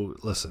 No,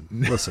 listen,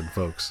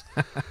 folks.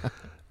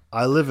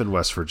 I live in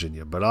West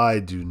Virginia, but I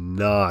do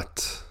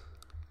not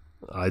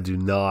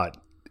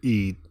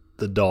eat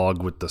the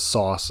dog with the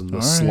sauce and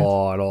the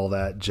slaw and all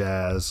that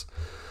jazz.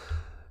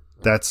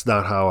 That's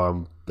not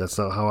how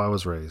I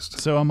was raised.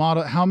 So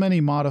how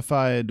many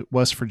modified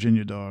West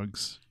Virginia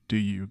dogs do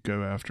you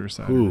go after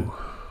Saturday? Ooh.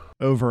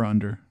 Over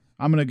under.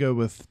 I'm going to go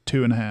with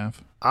 2.5.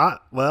 I'm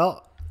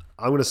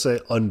going to say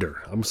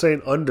under. I'm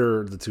saying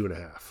under the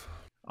 2.5.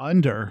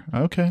 Under.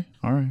 Okay.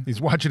 All right. He's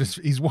watching his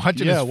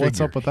Yeah, what's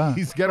figure. up with that?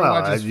 He's got to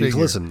watch his figure.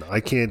 Listen, I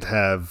can't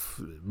have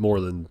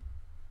more than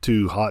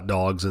 2 hot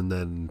dogs and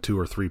then 2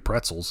 or 3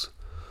 pretzels.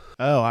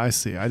 Oh, I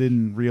see. I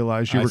didn't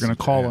realize you were going to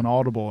call an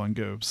audible and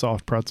go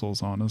soft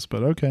pretzels on us,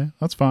 but okay.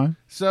 That's fine.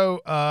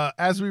 So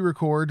as we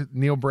record,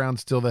 Neil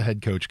Brown's still the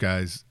head coach,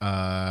 guys.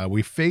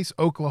 We face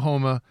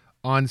Oklahoma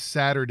on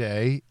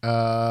Saturday.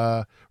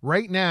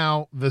 Right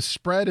now, the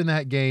spread in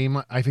that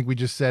game, I think we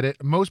just said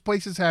it. Most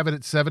places have it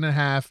at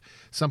 7.5.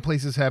 Some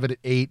places have it at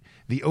 8.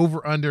 The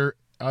over-under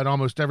at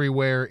almost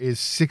everywhere is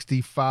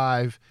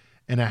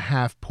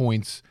 65.5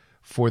 points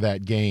for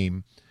that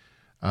game.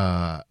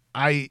 I'm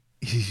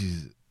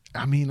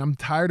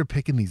tired of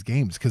picking these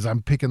games because I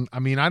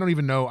don't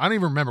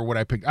even remember what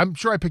I picked. I'm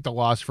sure I picked a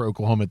loss for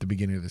Oklahoma at the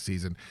beginning of the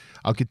season.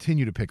 I'll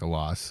continue to pick a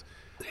loss.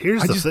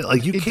 Here's the thing.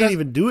 Like, you can't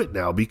even do it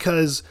now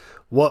because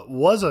what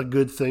was a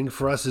good thing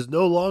for us is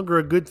no longer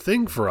a good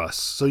thing for us.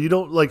 So you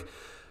don't, like,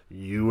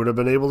 you would have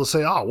been able to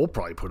say, oh, we'll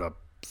probably put up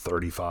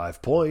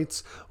 35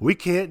 points. We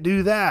can't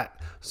do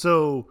that.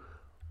 So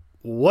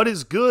what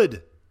is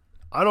good?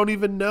 I don't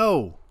even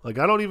know. Like,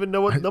 I don't even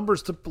know what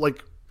numbers to,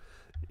 like,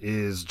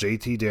 is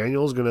JT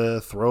Daniels going to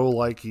throw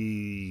like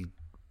he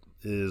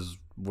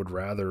would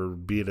rather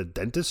be in a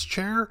dentist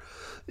chair?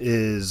 Which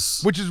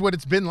is what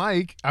it's been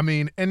like. I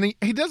mean, and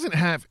he doesn't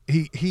have,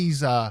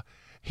 he's not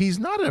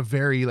a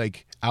very,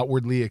 like,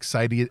 outwardly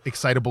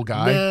excitable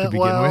guy to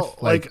begin with.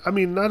 Like, I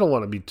mean, I don't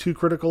want to be too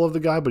critical of the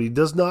guy, but he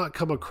does not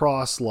come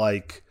across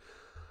like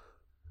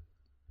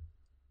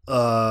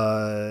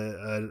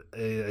a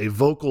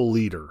vocal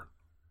leader.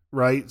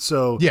 Right.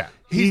 So yeah,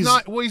 he's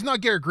not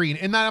Garrett Green,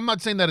 and I'm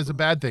not saying that is a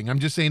bad thing. I'm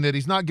just saying that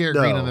he's not Garrett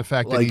Green in the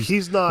fact that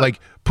he's not like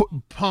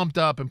pumped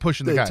up and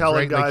pushing the guys,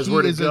 telling right? guys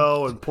where to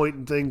go and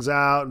pointing things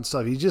out and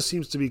stuff. He just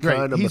seems to be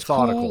kind of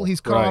methodical. Cool,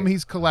 he's calm,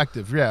 he's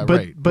collective. Yeah,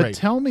 but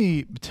tell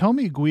me,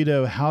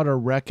 Guido, how to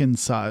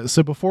reconcile.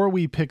 So before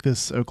we pick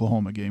this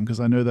Oklahoma game, because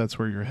I know that's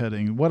where you're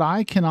heading, what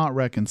I cannot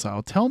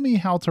reconcile. Tell me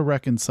how to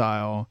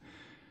reconcile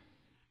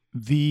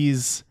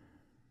these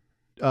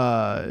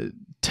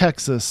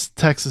Texas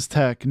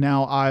Tech,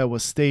 now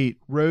Iowa State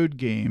road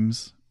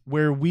games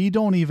where we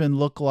don't even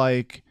look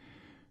like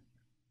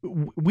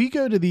we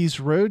go to these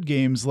road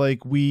games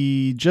like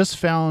we just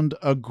found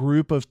a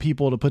group of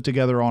people to put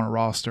together on a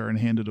roster and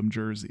handed them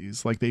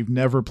jerseys like they've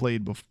never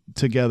played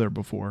together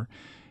before.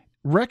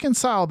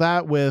 Reconcile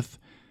that with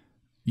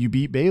you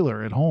beat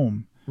Baylor at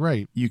home.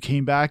 Right. You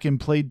came back and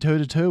played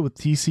toe-to-toe with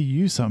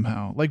TCU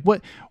somehow. Like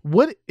what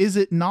is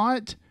it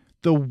not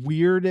the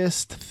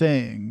weirdest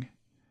thing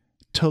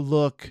to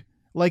look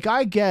like?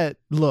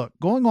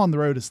 Going on the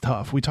road is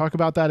tough. We talk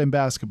about that in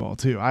basketball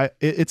too.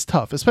 It's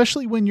tough,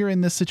 especially when you're in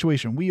this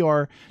situation.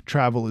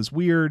 Travel is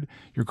weird.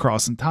 You're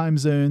crossing time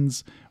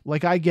zones.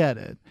 Like, I get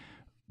it,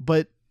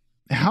 but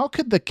how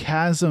could the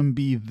chasm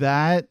be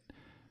that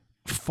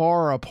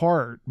far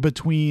apart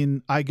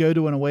between I go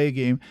to an away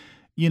game?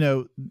 You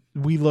know,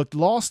 we looked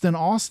lost in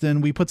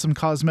Austin. We put some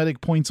cosmetic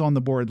points on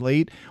the board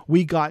late.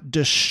 We got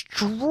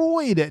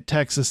destroyed at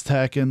Texas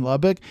Tech in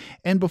Lubbock.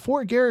 And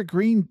before Garrett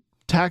Green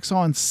tacks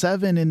on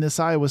 7 in this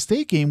Iowa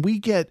State game, we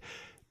get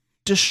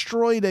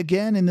destroyed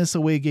again in this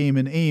away game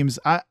in Ames.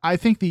 I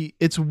think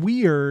it's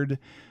weird,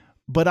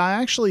 but I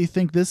actually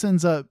think this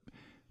ends up,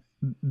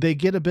 they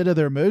get a bit of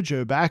their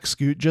mojo back,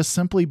 Scoot, just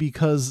simply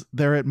because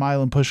they're at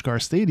Milan Puskar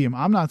Stadium.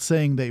 I'm not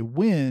saying they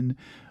win,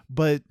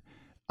 but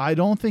I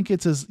don't think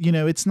it's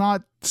it's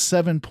not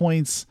 7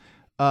 points.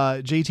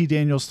 JT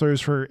Daniels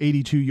throws for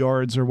 82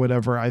 yards or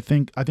whatever. I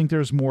think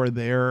there's more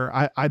there.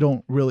 I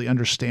don't really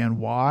understand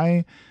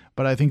why,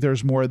 but I think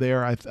there's more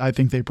there. I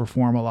think they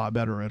perform a lot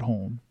better at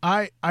home.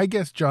 I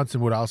guess,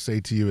 Johnson, what I'll say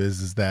to you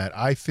is that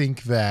I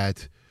think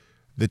that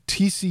the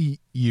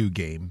TCU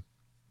game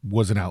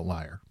was an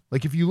outlier.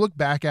 Like, if you look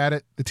back at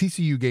it, the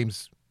TCU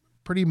game's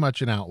pretty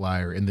much an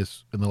outlier in the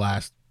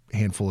last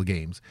handful of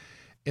games,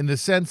 in the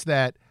sense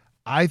that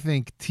I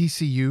think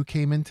TCU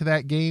came into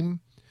that game,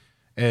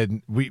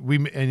 and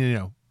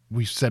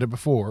we said it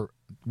before.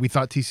 We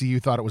thought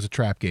TCU thought it was a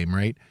trap game,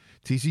 right?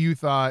 TCU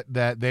thought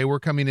that they were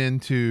coming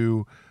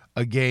into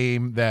a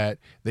game that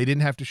they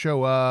didn't have to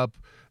show up.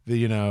 They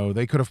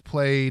could have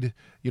played,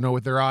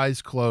 with their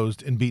eyes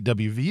closed and beat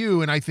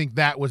WVU. And I think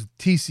that was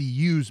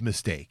TCU's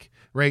mistake,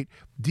 right?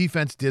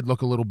 Defense did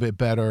look a little bit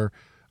better.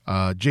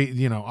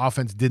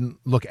 Offense didn't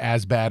look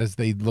as bad as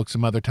they looked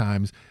some other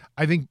times.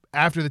 I think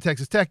after the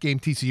Texas Tech game,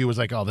 TCU was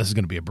like, "Oh, this is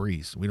going to be a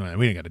breeze. We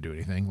ain't got to do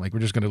anything. Like, we're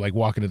just going to like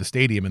walk into the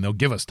stadium and they'll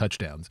give us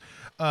touchdowns."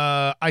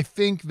 I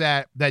think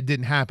that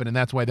didn't happen, and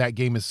that's why that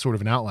game is sort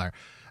of an outlier.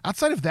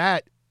 Outside of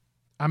that,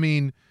 I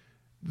mean,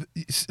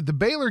 the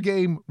Baylor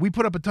game, we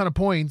put up a ton of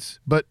points,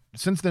 but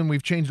since then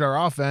we've changed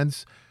our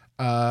offense.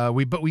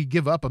 We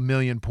give up 1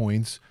 million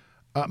points.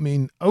 I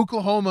mean,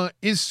 Oklahoma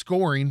is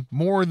scoring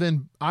more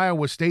than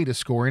Iowa State is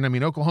scoring. I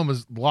mean,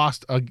 Oklahoma's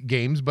lost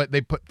games, but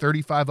they put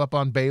 35 up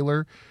on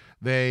Baylor.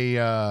 They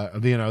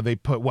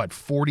put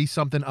 40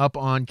 something up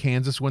on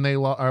Kansas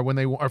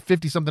or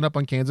 50 something up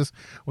on Kansas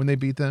when they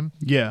beat them.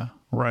 Yeah,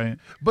 right.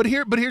 But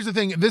here's the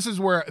thing. This is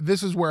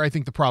where I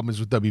think the problem is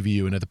with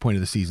WVU and at the point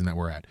of the season that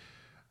we're at.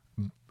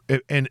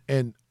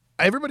 And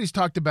everybody's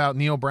talked about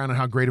Neil Brown and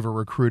how great of a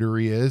recruiter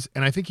he is,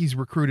 and I think he's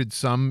recruited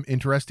some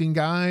interesting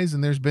guys,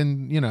 and there's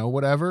been,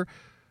 whatever.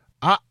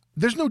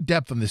 There's no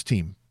depth on this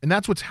team, and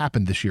that's what's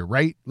happened this year,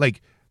 right?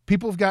 Like,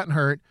 people have gotten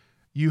hurt.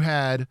 You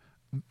had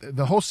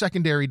the whole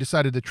secondary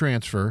decided to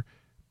transfer.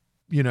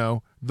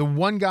 The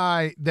one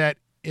guy that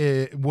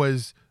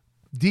was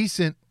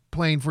decent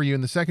playing for you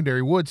in the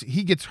secondary, Woods,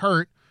 he gets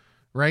hurt,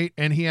 right?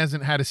 And he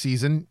hasn't had a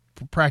season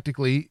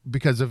practically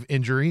because of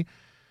injury.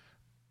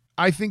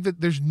 I think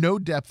that there's no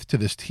depth to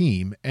this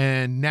team,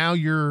 and now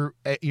you're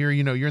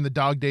in the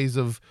dog days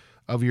of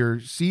your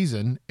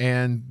season,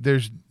 and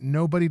there's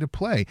nobody to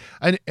play.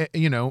 And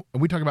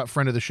we talk about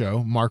friend of the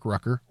show, Mark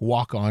Rucker,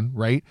 walk on,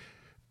 right?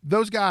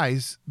 Those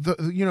guys,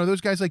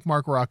 those guys like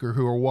Mark Rucker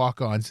who are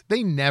walk-ons,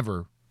 they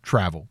never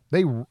travel.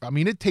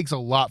 It takes a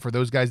lot for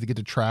those guys to get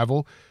to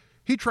travel.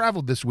 He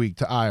traveled this week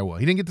to Iowa.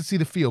 He didn't get to see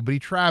the field, but he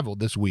traveled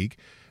this week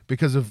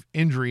because of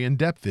injury and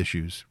depth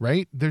issues,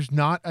 right? There's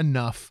not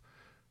enough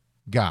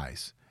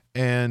guys.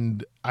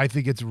 And I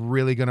think it's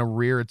really going to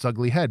rear its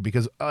ugly head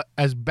because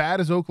as bad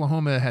as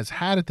Oklahoma has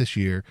had it this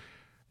year,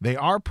 they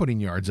are putting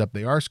yards up.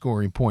 They are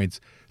scoring points.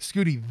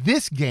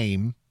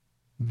 Scooty,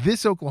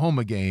 this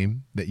Oklahoma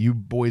game that you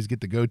boys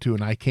get to go to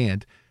and I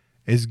can't,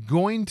 is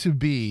going to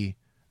be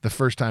the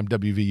first time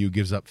WVU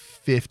gives up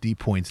 50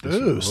 points this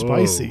year. Ooh,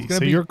 spicy.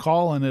 So you're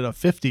calling it a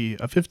 50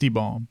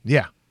 bomb.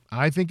 Yeah.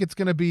 I think it's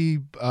going to be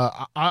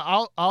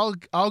I'll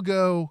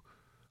go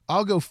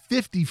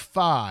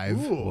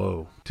 55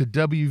 to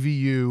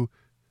WVU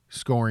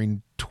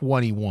scoring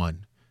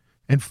 21.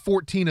 And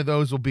 14 of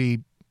those will be,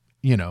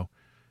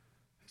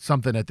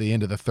 something at the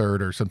end of the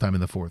third or sometime in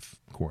the fourth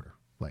quarter.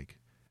 Like,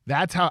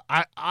 that's how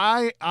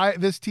I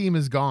this team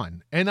is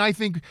gone. And I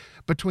think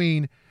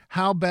between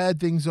how bad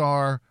things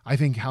are, I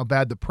think how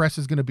bad the press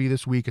is going to be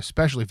this week,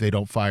 especially if they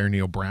don't fire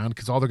Neil Brown,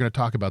 because all they're going to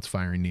talk about is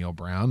firing Neil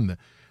Brown.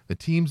 The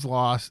team's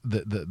lost.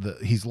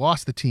 He's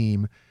lost the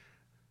team.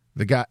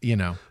 The guy,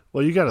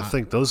 Well, you got to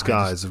think those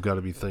guys have got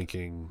to be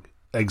thinking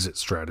exit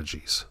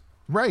strategies.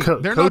 Right.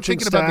 They're not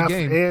thinking about the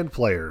game. And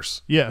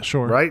players. Yeah,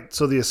 sure. Right?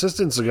 So the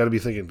assistants have got to be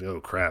thinking, oh,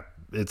 crap.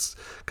 It's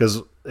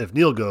because if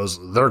Neil goes,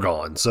 they're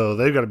gone. So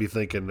they've got to be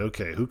thinking,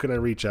 okay, who can I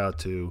reach out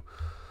to?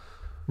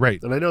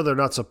 Right. And I know they're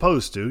not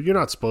supposed to. You're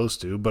not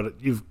supposed to, but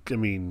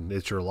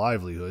it's your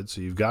livelihood.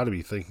 So you've got to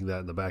be thinking that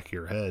in the back of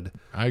your head.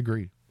 I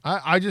agree.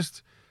 I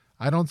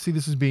don't see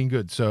this as being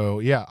good. So,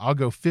 yeah, I'll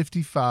go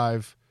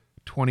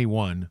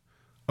 55-21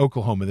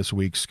 Oklahoma this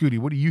week. Scooty,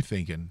 what are you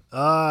thinking?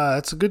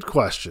 That's a good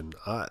question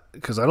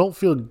because I don't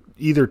feel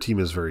either team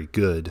is very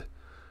good.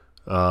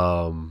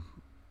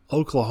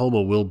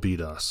 Oklahoma will beat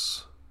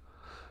us.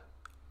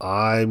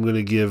 I'm going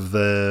to give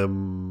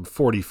them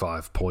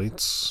 45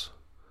 points,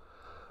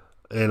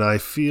 and I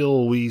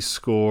feel we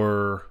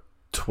score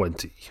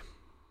 20.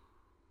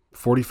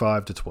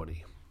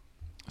 45-20.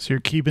 So you're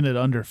keeping it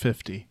under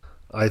 50.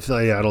 I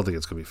don't think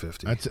it's going to be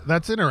 50.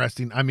 That's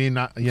interesting. I mean,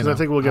 I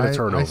think we'll get a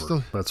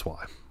turnover. That's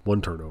why.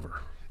 One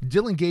turnover.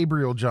 Dylan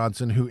Gabriel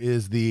Johnson, who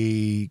is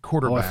the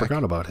quarterback. Oh, I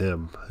forgot about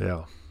him.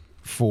 Yeah.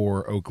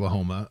 For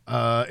Oklahoma.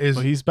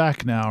 He's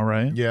back now,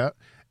 right? Yeah.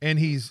 And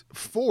he's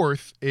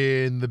fourth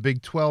in the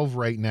Big 12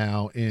 right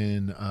now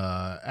in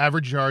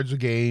average yards a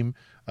game.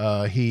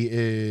 He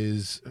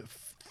is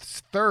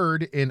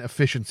third in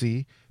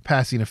efficiency,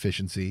 passing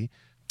efficiency.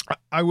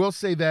 I will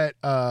say that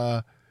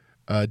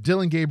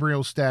Dylan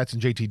Gabriel's stats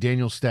and JT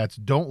Daniels'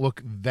 stats don't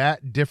look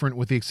that different,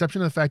 with the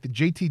exception of the fact that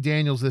JT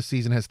Daniels this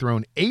season has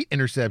thrown 8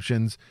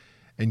 interceptions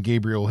and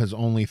Gabriel has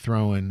only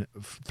thrown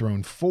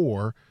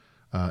 4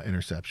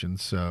 interceptions.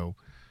 So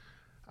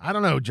I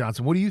don't know,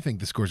 Johnson. What do you think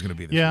the score is going to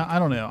be this week? I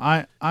don't know.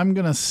 I'm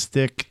going to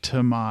stick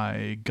to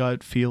my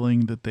gut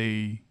feeling that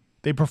they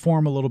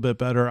perform a little bit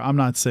better. I'm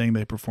not saying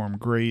they perform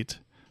great.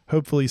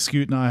 Hopefully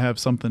Scoot and I have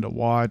something to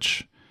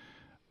watch.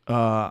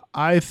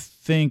 I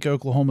think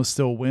Oklahoma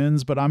still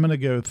wins, but I'm going to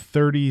go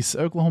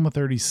Oklahoma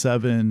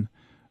 37,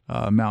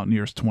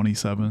 Mountaineers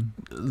 27.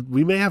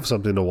 We may have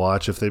something to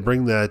watch if they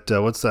bring that.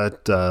 What's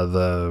that?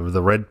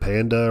 The red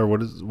panda, or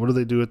what do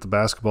they do at the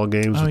basketball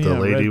games with the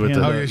lady with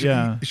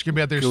the? She can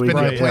be out there spinning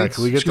the plates.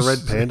 Can we get the red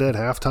panda at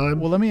halftime?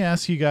 Well, let me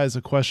ask you guys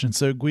a question.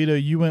 So Guido,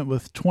 you went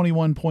with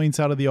 21 points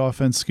out of the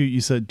offense. Scoot,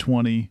 you said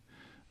 20.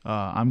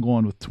 I'm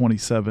going with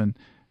 27.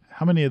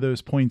 How many of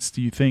those points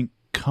do you think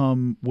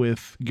come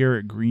with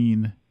Garrett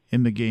Green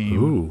in the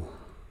game?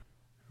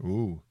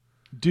 Ooh.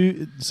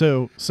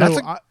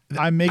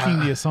 I'm making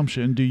the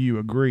assumption, do you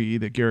agree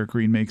that Garrett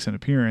Green makes an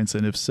appearance?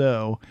 And if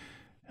so,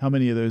 how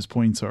many of those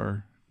points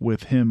are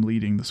with him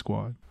leading the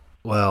squad?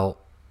 Well,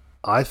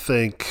 I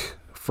think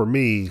for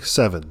me,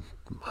 7.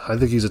 I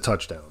think he's a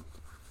touchdown,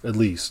 at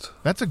least.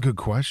 That's a good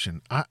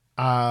question.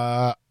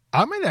 I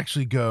might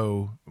actually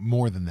go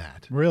more than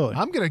that. Really?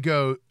 I'm going to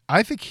go.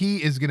 I think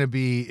he is going to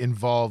be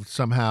involved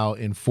somehow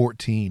in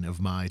 14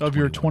 of my 21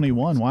 your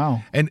 21. Points.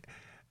 Wow. And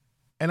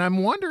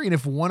I'm wondering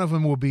if one of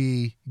them will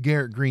be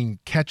Garrett Green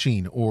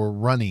catching or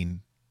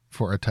running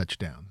for a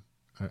touchdown.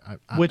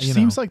 Which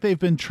seems like they've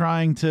been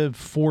trying to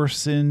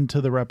force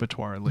into the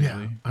repertoire lately.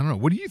 Yeah. I don't know.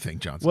 What do you think,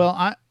 Johnson?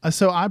 Well,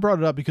 I brought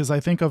it up because I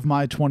think of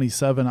my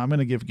 27, I'm going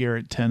to give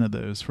Garrett 10 of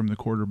those from the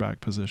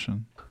quarterback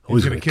position.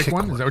 He's going to kick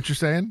one? Is that what you're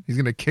saying? He's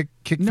going to kick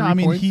 3 points? No, I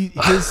mean,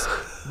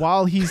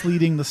 while he's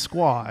leading the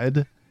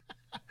squad,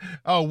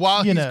 Oh, while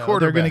you he's know,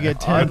 quarterback. they're going to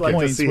get 10 I'd like to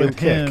points see with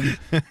him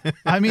him.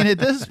 I mean, at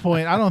this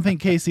point, I don't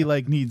think Casey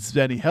needs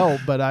any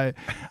help, but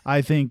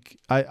I think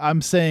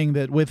I'm saying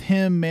that with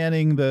him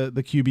manning the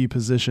QB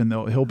position,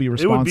 though, he'll be It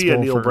responsible would be a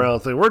Neil for Brown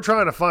thing. We're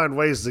trying to find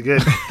ways to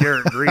get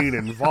Garrett Green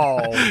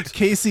involved.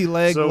 Casey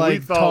Legg So we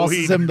thought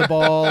tosses him the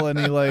ball and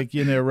he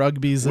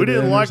rugbies We it in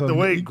didn't or like the something.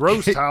 way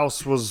Gross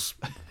House was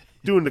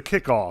doing the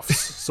kickoffs,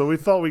 so we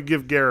thought we'd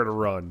give Garrett a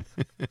run.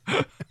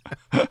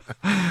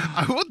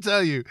 I will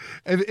tell you,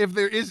 if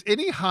there is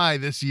any high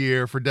this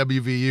year for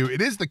WVU,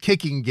 it is the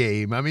kicking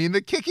game. I mean,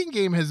 the kicking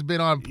game has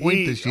been on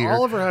point this year.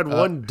 Oliver had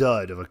one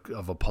dud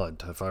of a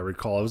punt, if I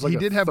recall. It was like He a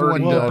did have 30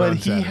 one Well, dud but on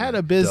he Saturday. had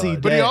a busy Dud.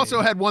 day. But he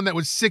also had one that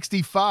was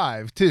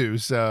 65 too.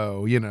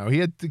 So he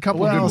had a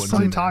couple of good ones.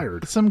 I'm in there.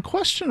 tired. some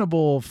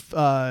questionable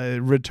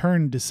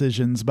return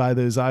decisions by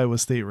those Iowa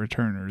State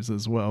returners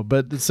as well.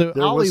 But so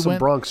There Ollie was some went.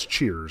 Bronx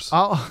cheers.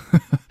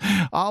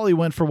 Ollie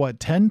went for what,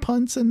 10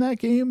 punts in that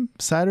game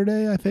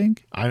Saturday, I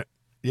think.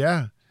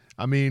 Yeah.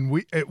 I mean,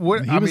 He he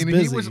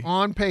was was busy.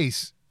 on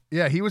pace.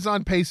 Yeah, he was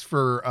on pace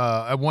for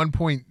at one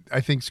point.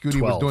 I think Scooty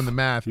 12. was doing the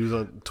math. He was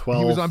on 12.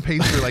 He was on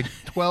pace for like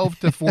 12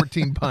 to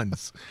 14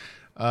 punts.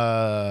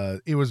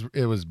 It was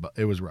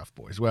rough,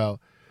 boys.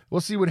 Well,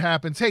 we'll see what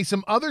happens. Hey,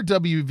 some other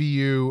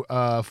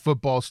WVU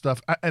football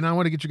stuff, and I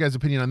want to get your guys'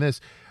 opinion on this.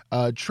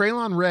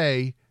 Traylon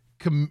Ray,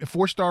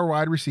 4-star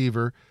wide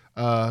receiver,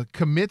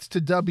 commits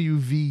to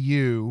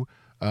WVU.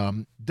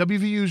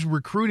 WVU's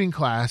recruiting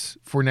class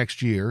for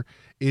next year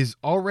is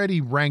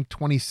already ranked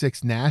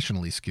 26th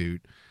nationally,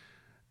 Scoot.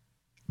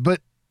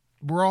 But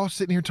we're all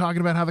sitting here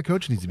talking about how the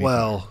coach needs to be.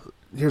 Well,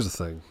 here's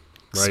the thing.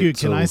 Right? Scoot,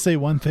 can So- I say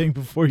one thing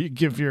before you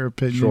give your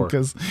opinion? Sure.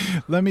 Because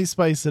let me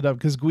spice it up.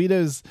 Because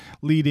Guido's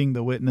leading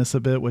the witness a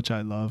bit, which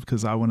I love.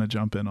 Because I want to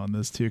jump in on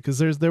this too. Because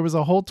there was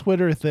a whole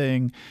Twitter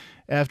thing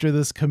after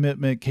this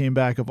commitment came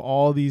back of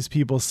all these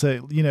people say,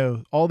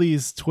 all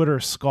these Twitter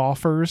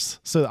scoffers.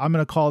 So I'm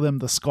going to call them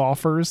the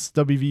scoffers.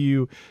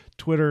 WVU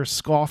Twitter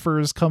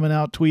scoffers coming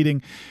out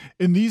tweeting,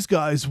 and these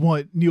guys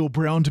want Neil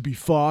Brown to be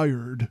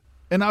fired.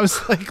 And I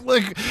was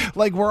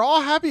like, we're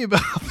all happy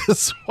about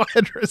this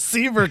wide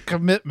receiver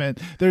commitment.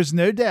 There's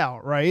no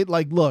doubt, right?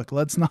 Like, look,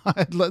 let's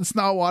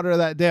not water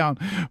that down.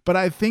 But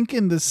I think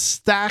in the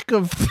stack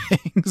of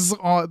things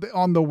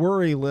on the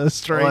worry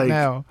list right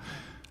now,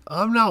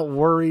 I'm not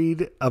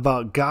worried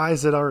about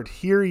guys that aren't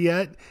here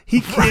yet.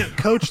 He can't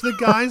coach the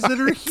guys that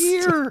are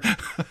here.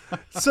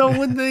 So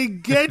when they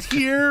get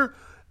here,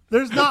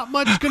 there's not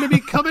much going to be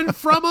coming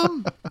from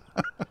them.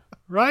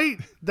 Right?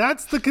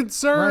 That's the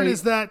concern, Right.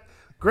 is that,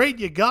 great,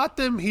 you got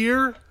them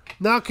here.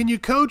 Now can you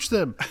coach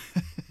them?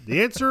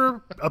 The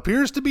answer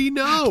appears to be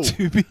no.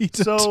 to be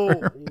So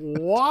determined.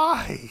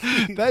 why?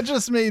 That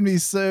just made me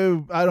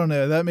so, I don't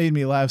know, that made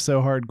me laugh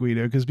so hard,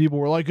 Guido, because people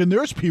were like, and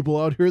there's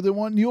people out here that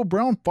want Neil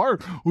Brown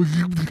fired. I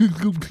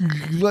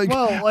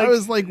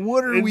was like,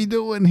 what are we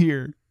doing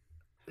here?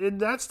 And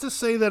that's to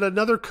say that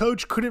another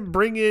coach couldn't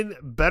bring in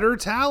better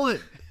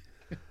talent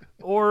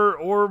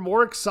or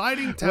more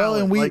exciting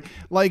talent. Well, and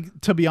we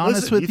to be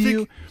honest listen, with you you,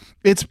 think-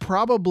 it's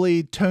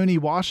probably Tony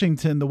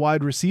Washington, the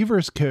wide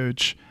receivers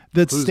coach,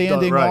 that's Who's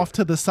standing done- right. off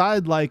to the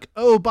side like,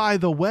 oh, by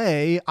the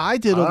way, I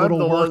did a I'm little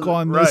the work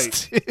one- on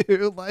this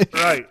too. Like,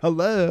 Right.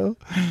 hello.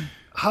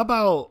 How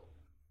about,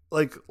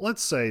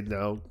 let's say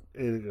now,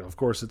 and of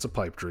course it's a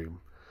pipe dream.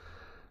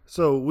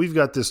 So we've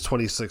got this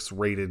 26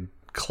 rated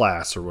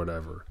class or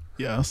whatever.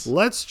 Yes.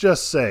 Let's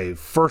just say,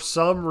 for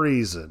some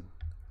reason,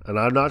 and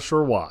I'm not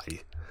sure why,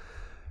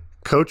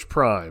 Coach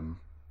Prime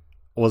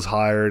was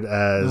hired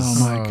as. Oh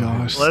my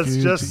gosh. Let's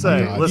Scoot, just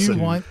say, you listen.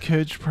 want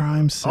Coach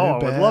Prime so I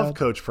bad. would love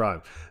Coach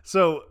Prime.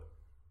 So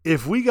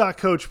if we got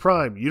Coach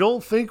Prime, you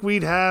don't think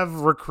we'd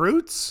have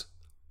recruits?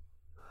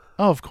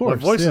 Oh, of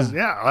course. My voice yeah. is,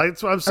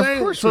 that's what I'm saying.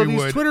 course So we these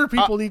would. Twitter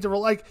people need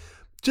to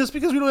just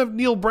because we don't have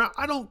Neil Brown,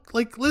 I don't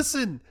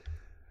listen.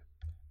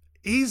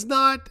 He's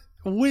not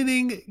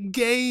winning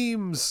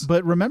games.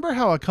 But remember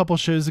how a couple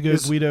shows ago,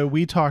 Guido,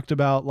 we talked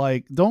about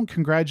don't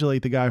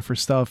congratulate the guy for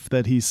stuff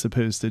that he's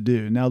supposed to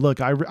do. Now,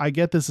 look, I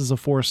get this is a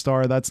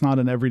 4-star. That's not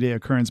an everyday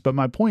occurrence. But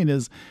my point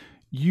is,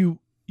 you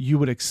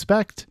would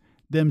expect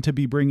them to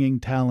be bringing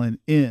talent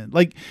in.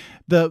 Like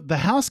the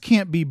house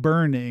can't be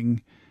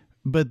burning,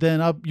 but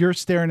then you're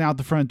staring out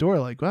the front door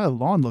like, wow, the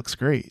lawn looks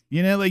great.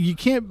 You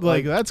can't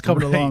that's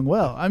coming right. along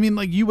well. I mean,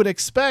 you would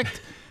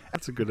expect.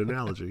 That's a good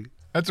analogy.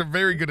 That's a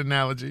very good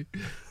analogy.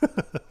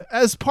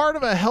 As part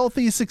of a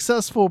healthy,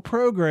 successful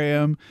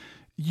program,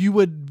 you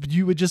would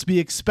just be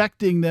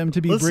expecting them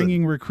to be Listen.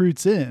 bringing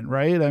recruits in,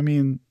 right? I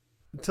mean,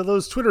 To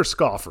those Twitter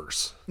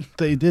scoffers,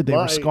 they did. They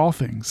were My-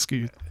 scoffing,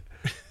 Scoot.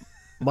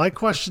 my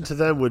question to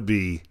them would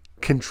be,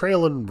 can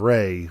Traylon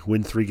Ray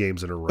win 3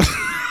 games in a row?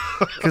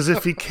 Because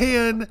if he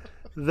can,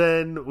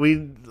 then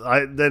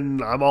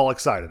I'm all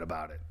excited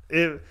about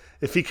it.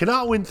 If he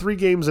cannot win 3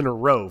 games in a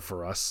row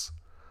for us,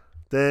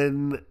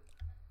 then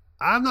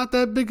I'm not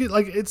that big.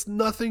 It's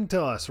nothing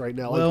to us right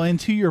now. Well, and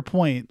to your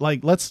point,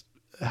 let's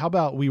how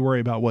about we worry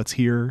about what's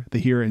here, the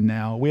here and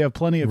now? We have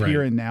plenty of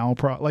here and now.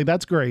 Like,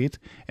 that's great.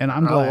 And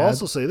I'm glad. I'll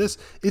also say this.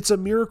 It's a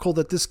miracle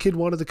that this kid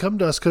wanted to come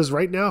to us, because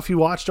right now, if you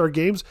watched our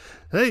games,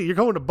 hey, you're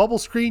going to bubble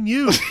screen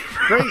you.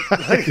 Great.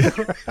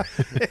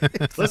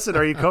 Listen,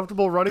 are you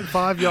comfortable running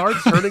 5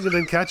 yards, turning and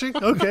then catching?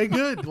 Okay,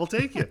 good. We'll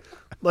take you.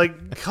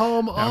 Like,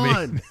 come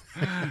on.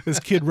 This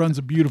kid runs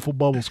a beautiful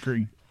bubble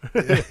screen.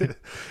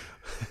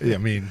 Yeah, I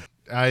mean,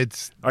 are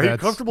you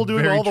comfortable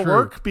doing all the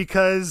work?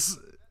 Because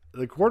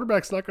the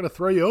quarterback's not going to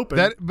throw you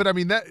open. But I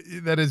mean, that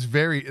is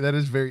very,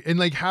 and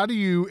like, how do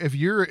you, if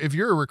you're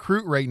a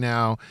recruit right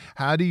now,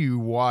 how do you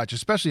watch,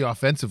 especially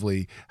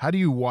offensively, how do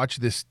you watch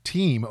this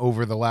team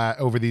over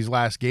these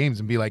last games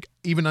and be like,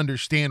 even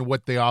understand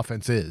what the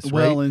offense is?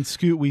 Well, right? And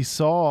Scoot, we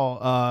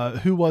saw,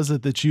 who was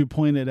it that you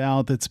pointed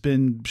out that's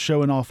been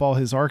showing off all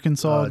his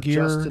Arkansas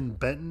gear? Justin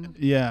Benton.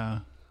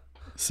 Yeah.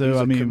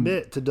 So, He's a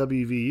commit to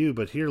WVU,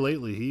 but here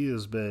lately he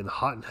has been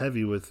hot and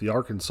heavy with the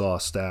Arkansas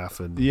staff,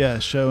 and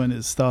showing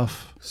his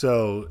stuff.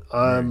 So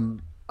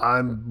I'm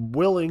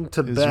willing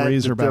to bet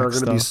that there are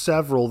going to be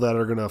several that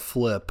are going to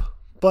flip.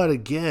 But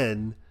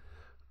again,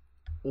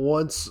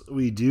 once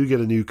we do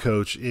get a new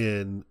coach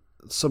in,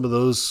 some of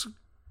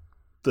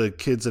the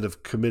kids that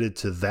have committed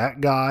to that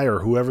guy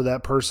or whoever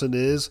that person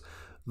is,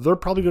 they're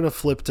probably going to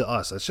flip to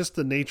us. That's just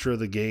the nature of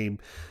the game.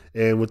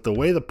 And with the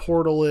way the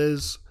portal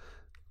is,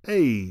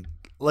 hey,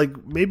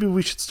 like, maybe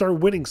we should start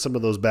winning some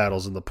of those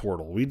battles in the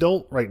portal. We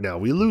don't right now.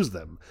 We lose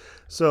them.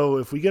 So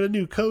if we get a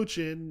new coach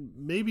in,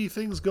 maybe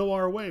things go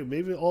our way.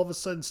 Maybe all of a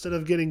sudden, instead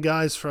of getting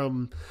guys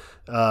from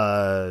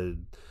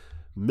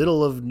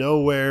middle of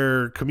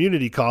nowhere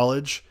community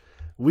college,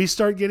 we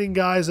start getting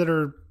guys that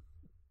are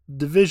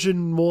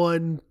Division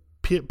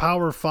I,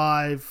 Power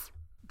 5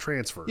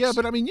 transfers. Yeah,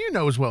 but I mean, you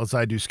know as well as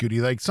I do, Scooty,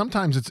 like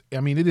sometimes it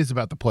is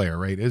about the player,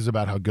 right? It is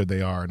about how good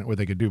they are and what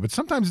they could do. But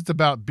sometimes it's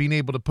about being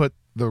able to put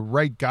the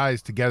right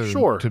guys together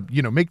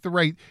to make the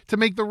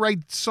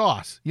right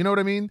sauce. You know what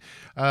I mean?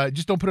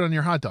 Just don't put it on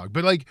your hot dog.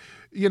 But like,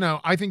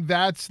 I think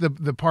that's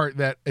the part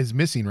that is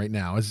missing right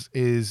now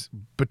is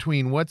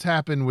between what's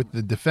happened with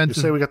the defensive.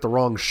 You say we got the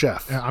wrong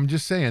chef. I'm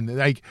just saying,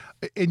 like,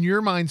 in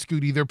your mind,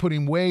 Scooty, they're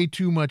putting way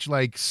too much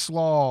like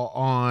slaw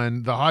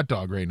on the hot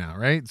dog right now,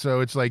 right? So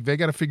it's like they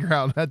got to figure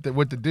out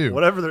what to do.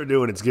 Whatever they're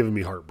doing, it's giving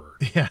me heartburn.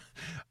 Yeah.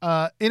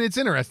 And it's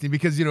interesting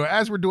because,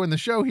 as we're doing the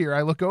show here,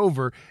 I look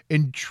over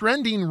and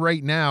trending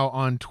right now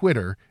on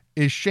Twitter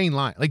is Shane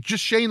Lyons. Like,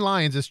 just Shane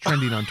Lyons is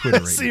trending on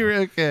Twitter right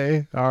now.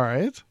 Okay. All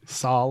right.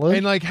 Solid.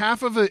 And like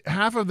half of the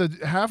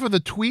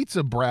tweets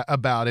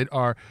about it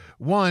are,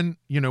 one,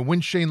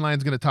 when Shane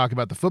Lyons going to talk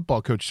about the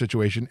football coach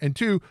situation, and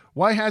two,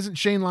 why hasn't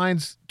Shane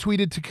Lyons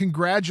tweeted to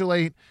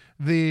congratulate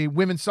the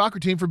women's soccer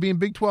team for being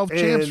Big 12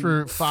 champs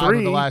for 5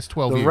 of the last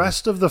 12 years? The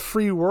rest of the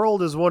free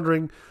world is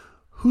wondering,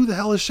 who the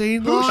hell is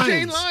Shane Lyons? Who's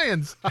Shane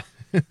Lyons?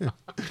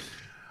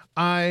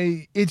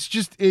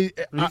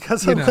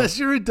 Because unless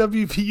you're a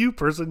WVU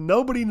person,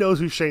 nobody knows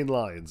who Shane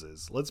Lyons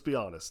is. Let's be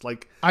honest.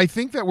 Like, I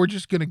think that we're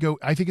just going to go.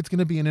 I think it's going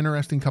to be an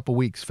interesting couple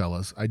weeks,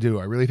 fellas. I do.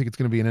 I really think it's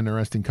going to be an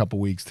interesting couple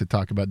weeks to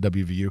talk about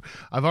WVU.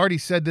 I've already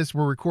said this.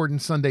 We're recording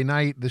Sunday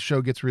night. The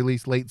show gets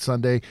released late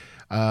Sunday.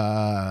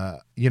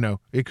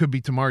 It could be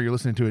tomorrow. You're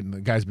listening to it, and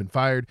the guy's been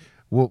fired.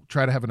 We'll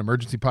try to have an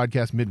emergency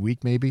podcast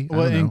midweek, maybe.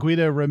 Well, and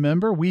Guido,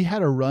 remember, we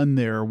had a run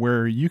there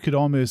where you could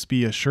almost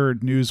be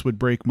assured news would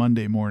break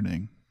Monday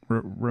morning.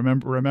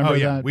 Remember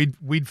that?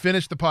 We'd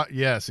finish the pod.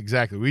 Yes,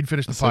 exactly. We'd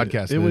finish the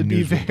podcast. It would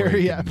be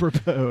very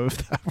apropos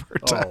if that were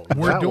done.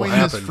 We're doing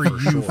this for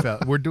you,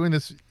 fellas. We're doing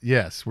this.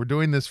 Yes, we're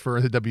doing this for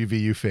the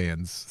WVU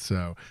fans.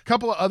 So, a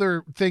couple of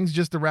other things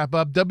just to wrap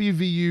up.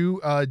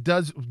 WVU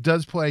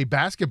does play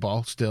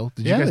basketball still.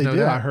 Did you guys know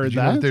that? I heard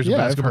that. There's a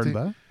basketball I've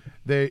heard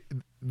that.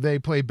 They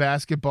play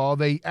basketball.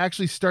 They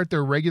actually start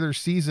their regular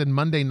season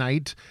Monday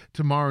night,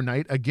 tomorrow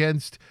night,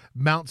 against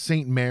Mount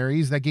St.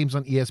 Mary's. That game's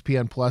on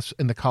ESPN Plus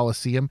in the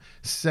Coliseum.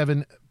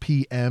 7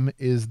 p.m.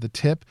 is the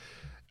tip.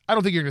 I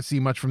don't think you're going to see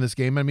much from this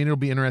game. I mean, it'll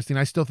be interesting.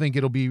 I still think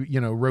it'll be,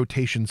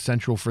 rotation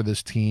central for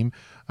this team.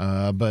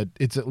 But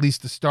it's at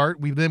least a start.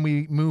 Then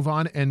we move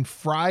on. And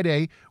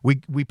Friday, we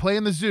play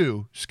in the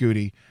zoo,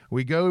 Scooty.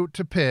 We go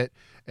to Pitt,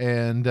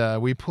 and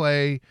we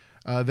play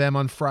them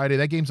on Friday.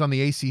 That game's on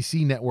the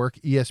ACC network,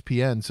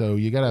 ESPN. So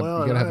you gotta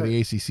have the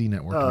ACC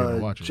network to be able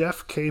to watch it.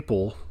 Jeff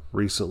Capel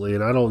recently,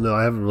 and I don't know,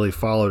 I haven't really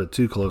followed it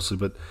too closely,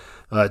 but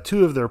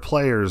 2 of their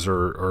players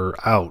are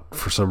out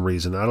for some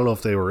reason. I don't know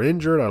if they were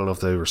injured. I don't know if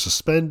they were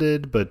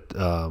suspended, but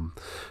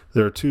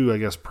there are 2, I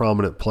guess,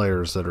 prominent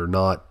players that are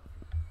not.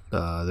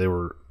 They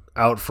were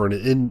out for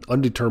an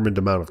undetermined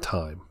amount of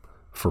time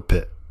for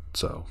Pitt.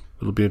 So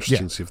it'll be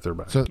interesting to see if they're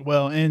back.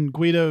 Well, and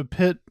Guido,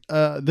 Pitt,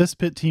 this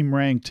Pitt team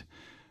ranked.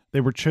 They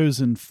were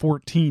chosen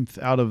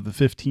 14th out of the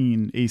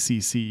 15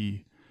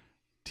 ACC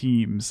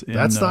teams.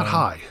 That's not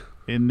high.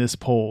 in this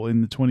poll,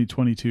 in the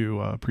 2022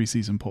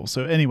 preseason poll.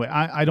 So anyway,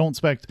 I don't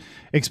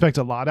expect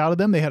a lot out of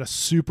them. They had a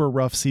super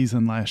rough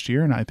season last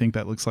year, and I think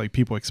that looks like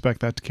people expect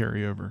that to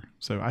carry over.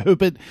 So I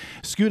hope it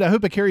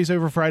carries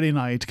over Friday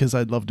night, because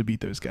I'd love to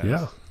beat those guys.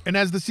 Yeah. And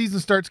as the season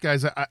starts,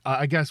 guys,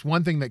 I guess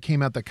one thing that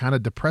came out that kind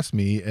of depressed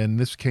me, and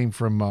this came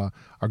from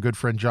our good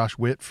friend Josh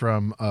Witt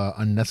from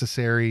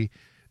Unnecessary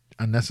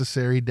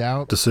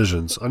Doubt.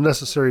 Decisions.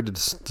 Unnecessary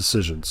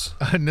decisions.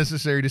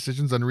 Unnecessary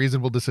Decisions,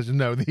 Unreasonable Decisions.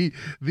 No,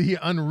 the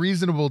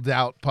Unreasonable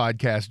Doubt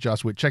podcast,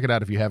 Josh Witt. Check it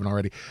out if you haven't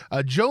already.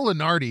 Joe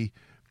Lunardi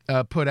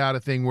put out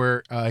a thing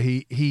where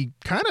he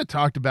kind of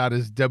talked about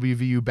his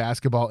WVU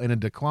basketball in a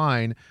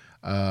decline.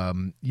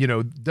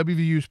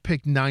 WVU's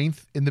picked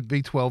 9th in the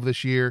Big 12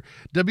 this year.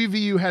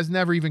 WVU has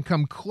never even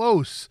come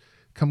close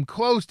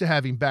to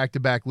having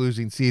back-to-back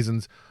losing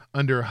seasons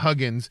under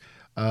Huggins.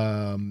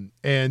 And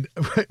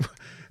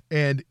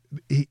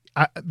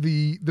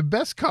the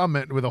best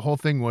comment with the whole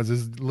thing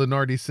is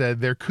Lunardi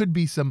said there could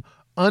be some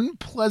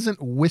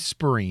unpleasant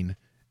whispering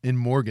in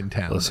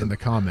Morgantown. In the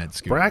comments.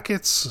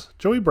 Brackets,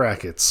 Joey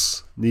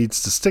Brackets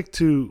needs to stick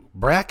to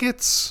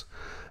brackets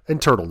and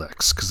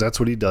turtlenecks, because that's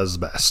what he does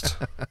best.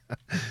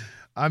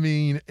 I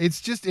mean, it's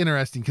just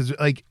interesting because,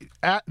 like,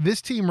 at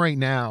this team right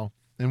now,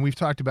 and we've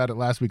talked about it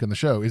last week on the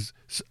show, is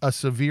a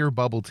severe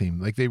bubble team.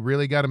 Like, they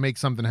really got to make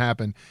something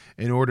happen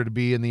in order to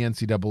be in the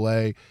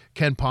NCAA.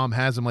 Ken Palm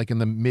has them like in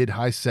the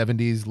mid-high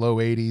 70s, low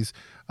 80s.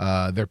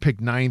 They're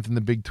picked 9th in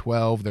the Big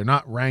 12. They're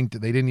not ranked.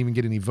 They didn't even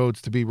get any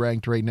votes to be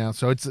ranked right now.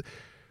 So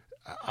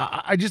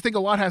I just think a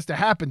lot has to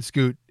happen,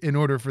 Scoot, in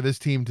order for this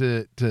team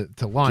to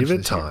launch. Give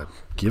it time.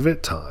 Give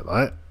it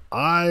time.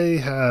 I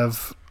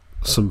have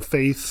some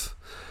faith.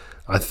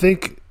 I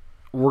think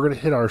we're going to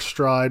hit our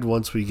stride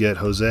once we get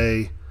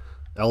Jose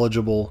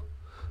eligible.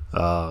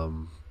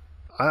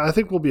 I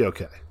think we'll be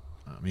okay.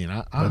 I mean,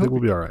 I think we'll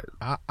be all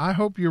right. I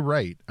hope you're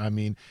right. I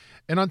mean,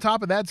 and on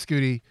top of that,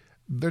 Scooty,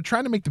 they're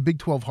trying to make the Big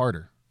 12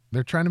 harder.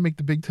 They're trying to make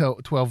the Big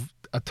 12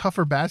 a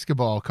tougher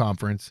basketball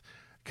conference,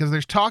 because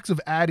there's talks of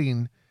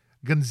adding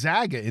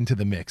Gonzaga into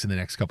the mix in the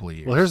next couple of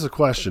years. Well, here's the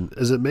question.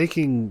 Is it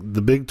making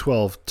the Big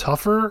 12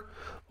 tougher,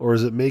 or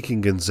is it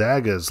making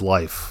Gonzaga's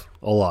life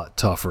a lot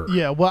tougher?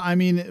 Yeah, well, I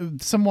mean,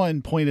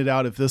 someone pointed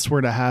out if this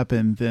were to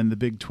happen, then the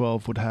Big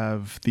 12 would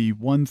have the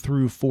 1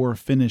 through 4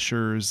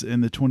 finishers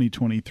in the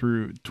 2020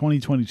 through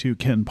 2022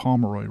 Ken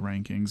Pomeroy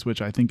rankings,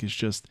 which I think is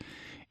just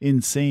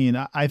insane.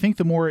 I think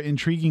the more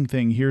intriguing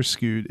thing here,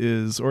 Scoot,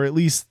 is, or at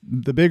least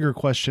the bigger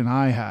question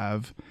I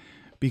have,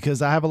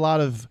 because I have a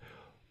lot of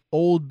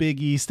old Big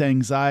East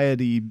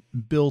anxiety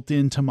built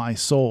into my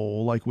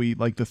soul, like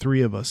the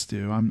three of us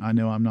do. I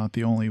know I'm not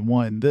the only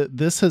one.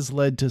 This has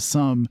led to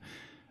some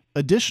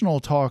additional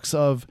talks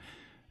of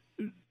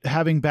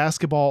having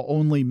basketball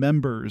only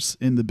members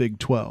in the Big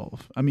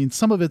 12. I mean,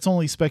 some of it's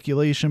only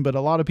speculation, but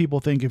a lot of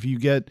people think if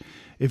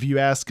you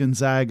ask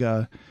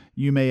Gonzaga,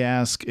 you may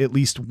ask at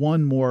least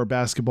one more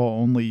basketball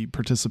only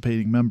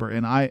participating member.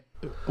 And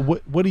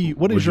what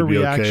is your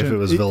reaction? Okay if it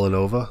was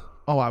Villanova?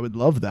 Oh, I would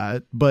love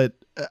that, but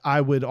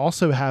I would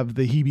also have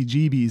the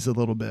heebie-jeebies a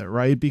little bit,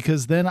 right?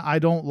 Because then I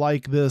don't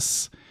like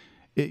this.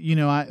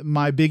 My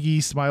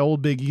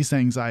old Big East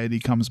anxiety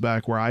comes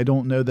back, where I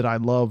don't know that I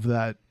love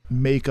that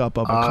makeup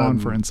of a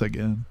conference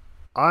again.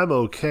 I'm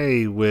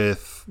okay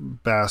with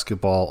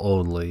basketball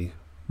only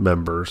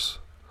members.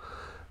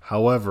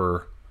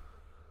 However,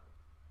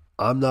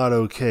 I'm not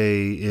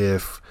okay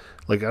if,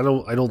 like, I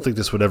don't think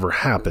this would ever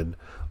happen,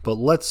 but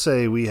let's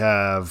say we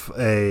have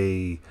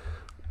a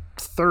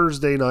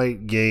Thursday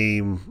night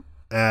game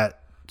at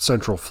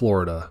Central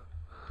Florida,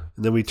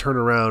 and then we turn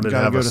around and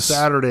have a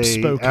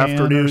Saturday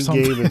afternoon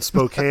game in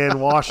Spokane,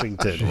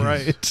 Washington.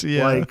 Right.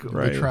 Yeah. Like,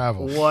 right.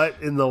 Travel. What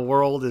in the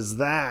world is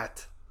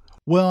that?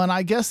 Well, and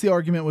I guess the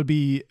argument would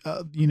be,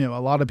 a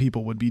lot of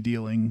people would be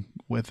dealing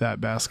with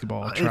that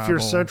basketball travel. If you're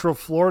Central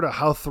Florida,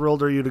 how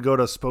thrilled are you to go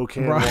to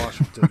Spokane,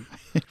 Washington?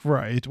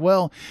 Right.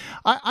 Well,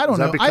 I don't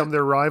know. Does that become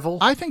their rival?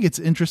 I think it's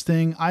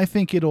interesting. I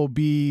think it'll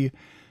be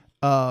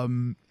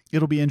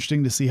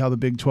interesting to see how the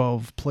Big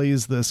 12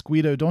 plays this.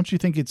 Guido, don't you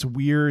think it's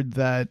weird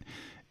that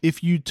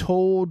if you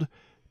told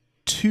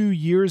 2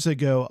 years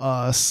ago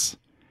us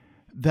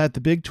that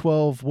the Big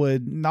 12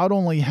 would not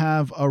only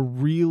have a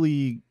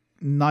really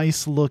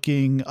nice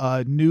looking,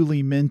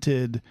 newly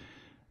minted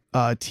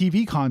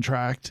TV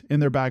contract in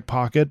their back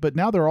pocket, but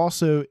now they're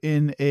also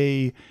in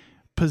a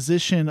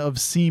position of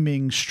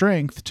seeming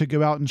strength to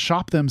go out and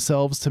shop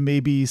themselves to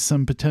maybe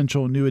some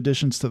potential new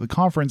additions to the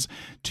conference.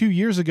 2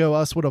 years ago,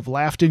 us would have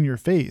laughed in your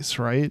face,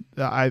 right?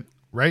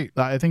 Right.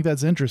 I think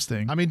that's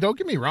interesting. I mean, don't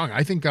get me wrong.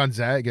 I think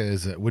Gonzaga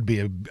would be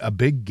a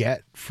big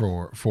get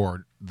for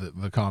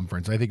the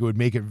conference. I think it would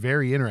make it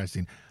very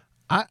interesting.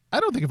 I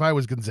don't think if I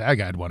was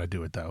Gonzaga, I'd want to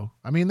do it, though.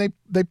 I mean,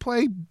 they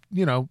play,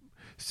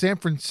 San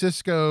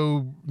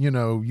Francisco,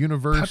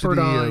 University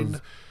Pepperdine.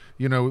 of,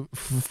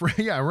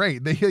 yeah,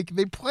 right.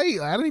 They play.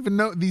 I don't even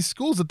know these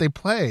schools that they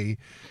play.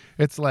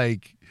 It's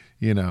like,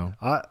 that's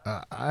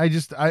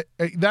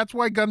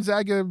why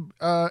Gonzaga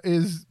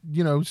is,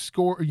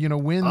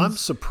 wins. I'm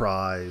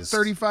surprised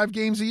 35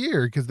 games a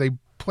year because they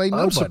play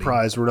nobody. I'm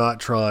surprised we're not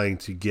trying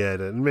to get,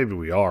 and maybe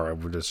we are,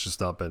 it's just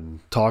not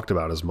been talked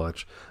about as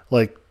much.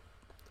 Like,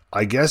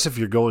 I guess if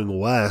you're going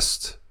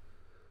west,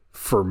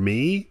 for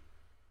me,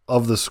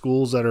 of the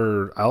schools that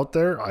are out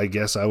there, I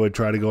guess I would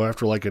try to go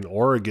after like an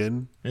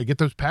Oregon. Yeah, get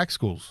those Pac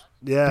schools.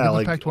 Yeah,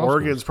 like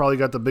Oregon's schools. probably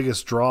got the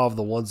biggest draw of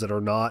the ones that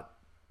are not,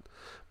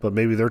 but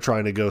maybe they're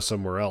trying to go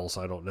somewhere else.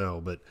 I don't know,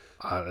 but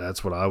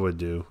that's what I would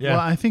do. Yeah. Well,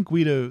 I think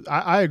Guido,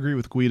 I agree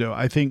with Guido.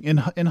 I think in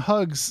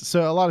Hugs,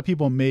 so a lot of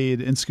people made,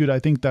 and Scoot, I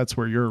think that's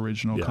where your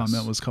original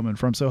comment was coming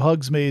from. So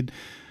Hugs made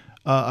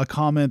a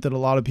comment that a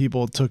lot of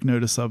people took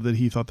notice of, that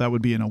he thought that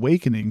would be an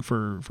awakening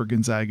for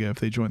Gonzaga if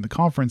they joined the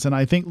conference. And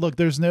I think, look,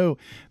 there's no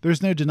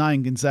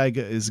denying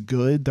Gonzaga is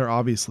good. They're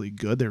obviously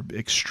good. They're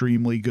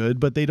extremely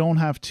good, but they don't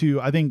have to,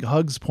 I think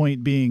Hugs'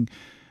 point being,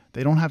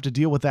 they don't have to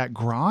deal with that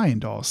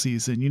grind all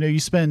season. You know, you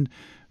spend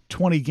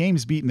 18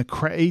 games beating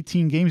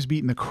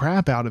the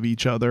crap out of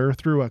each other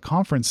through a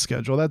conference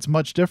schedule. That's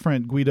much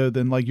different, Guido,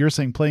 than like you're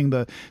saying, playing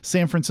the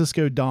San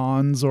Francisco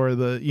Dons or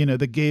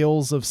the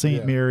Gales of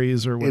St.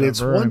 Mary's or whatever. And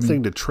it's one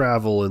thing to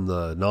travel in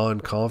the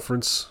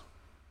non-conference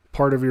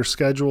part of your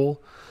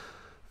schedule.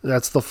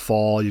 That's the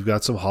fall. You've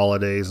got some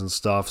holidays and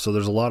stuff, so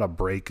there's a lot of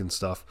break and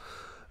stuff.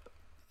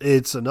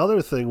 It's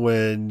another thing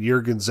when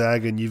you're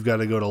Gonzaga and you've got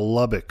to go to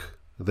Lubbock.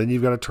 Then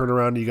you've got to turn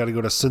around and you got to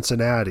go to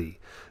Cincinnati.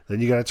 Then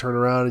you got to turn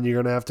around and you're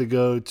going to have to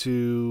go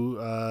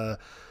to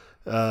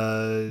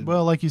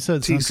well, like you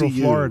said, TCU, Central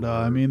Florida.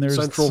 I mean, there's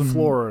Central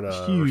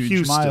Florida, huge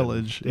Houston.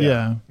 mileage.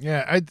 Yeah,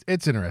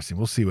 it's interesting.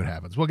 We'll see what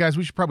happens. Well, guys,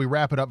 we should probably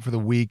wrap it up for the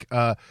week.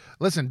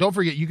 Listen, don't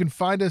forget, you can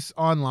find us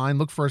online.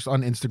 Look for us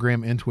on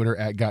Instagram and Twitter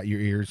at Got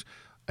Your Ears.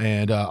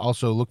 And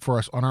also look for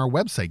us on our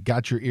website,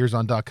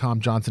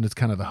 gotyourearson.com. Johnson is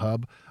kind of the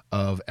hub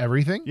of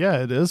everything.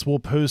 Yeah, it is. We'll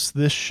post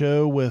this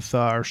show with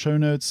our show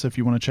notes if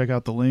you want to check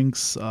out the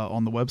links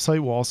on the website.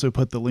 We'll also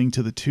put the link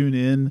to the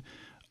TuneIn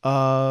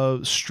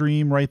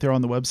stream right there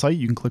on the website.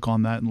 You can click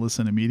on that and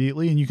listen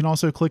immediately. And you can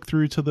also click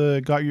through to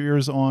the Got Your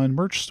Ears On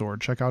merch store.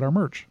 Check out our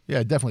merch.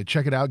 Yeah, definitely.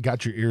 Check it out,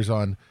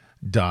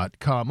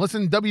 gotyourearson.com.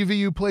 Listen,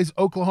 WVU plays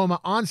Oklahoma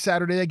on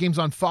Saturday. That game's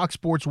on Fox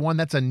Sports 1.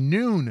 That's a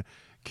noon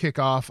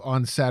kickoff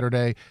on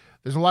Saturday.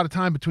 There's a lot of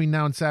time between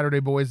now and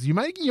Saturday, boys. You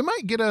might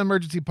get an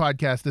emergency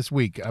podcast this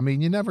week. I mean,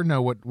 you never know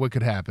what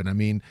could happen. I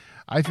mean,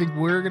 I think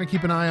we're going to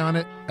keep an eye on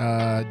it.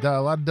 A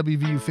lot of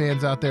WVU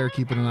fans out there are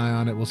keeping an eye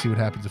on it. We'll see what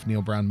happens if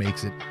Neil Brown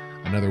makes it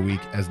another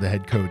week as the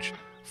head coach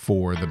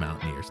for the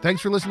Mountaineers.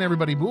 Thanks for listening,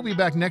 everybody. We'll be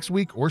back next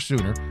week or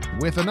sooner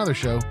with another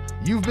show.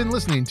 You've been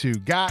listening to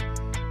Got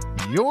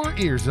Your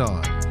Ears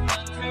On.